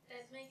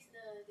 That makes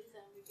the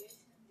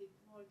disambiguation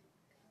more difficult.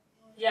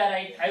 Yeah,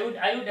 right.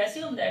 I would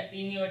assume that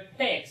in your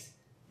text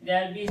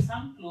there will be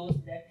some clues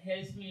that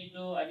helps me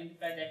to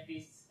identify that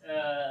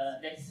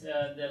that's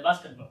the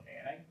basketball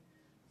player, right?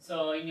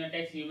 So in your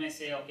text you may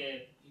say,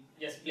 okay,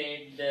 he just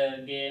played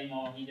the game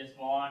or he just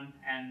won,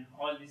 and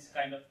all these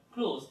kind of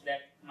clues that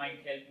might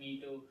help me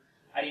to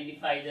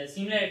identify the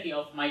similarity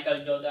of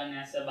Michael Jordan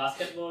as a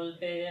basketball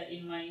player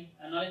in my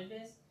knowledge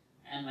base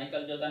and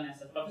Michael Jordan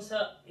as a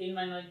professor in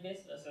my knowledge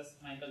base versus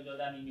Michael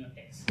Jordan in your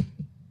text.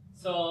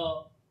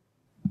 So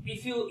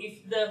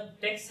if the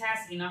text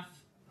has enough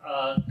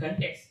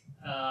context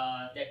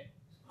that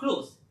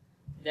clues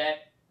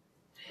that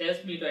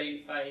helps me to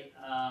identify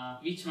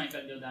which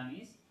Michael Jordan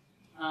is,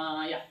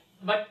 yeah.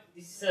 But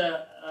this is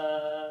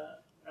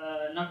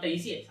not an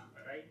easy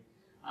example,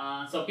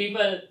 right? So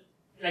people,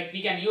 like,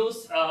 we can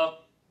use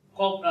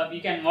we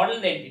can model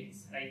the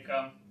entities, like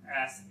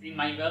as in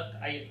my work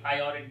I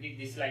already did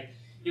this. Like,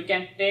 you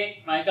can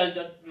take Michael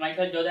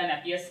Jordan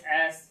appears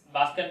as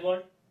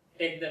basketball,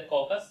 take the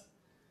corpus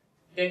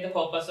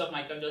of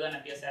Michael Jordan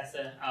appears as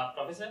a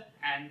professor,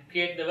 and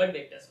create the word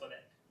vectors for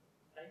that,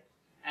 right?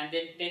 And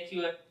then take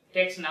your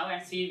text now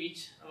and see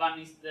which one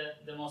is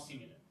the most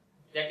similar.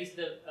 That is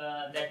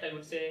that I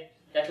would say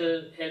that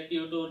will help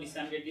you to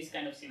disambiguate these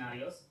kind of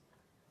scenarios,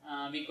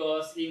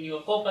 because in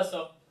your corpus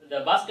of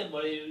the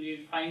basketball you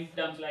will find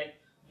terms like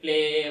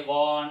play,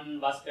 won,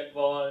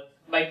 basketball,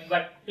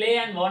 but play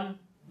and won,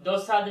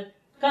 those are the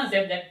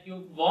concepts that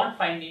you won't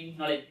find in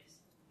knowledge base.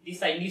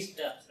 These are English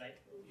terms, right?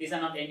 These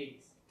are not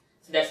entities.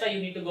 So that's why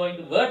you need to go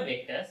into word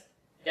vectors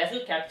that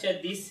will capture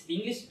these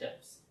English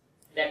terms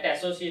that are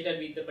associated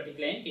with the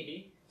particular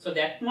entity. So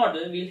that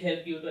model will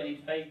help you to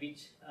identify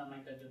which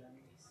Michael Jordan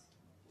it is.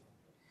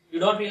 You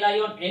don't rely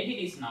on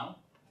entities now,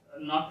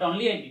 not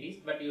only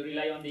entities, but you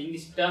rely on the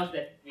English terms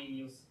that we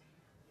use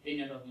when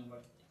you're talking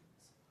about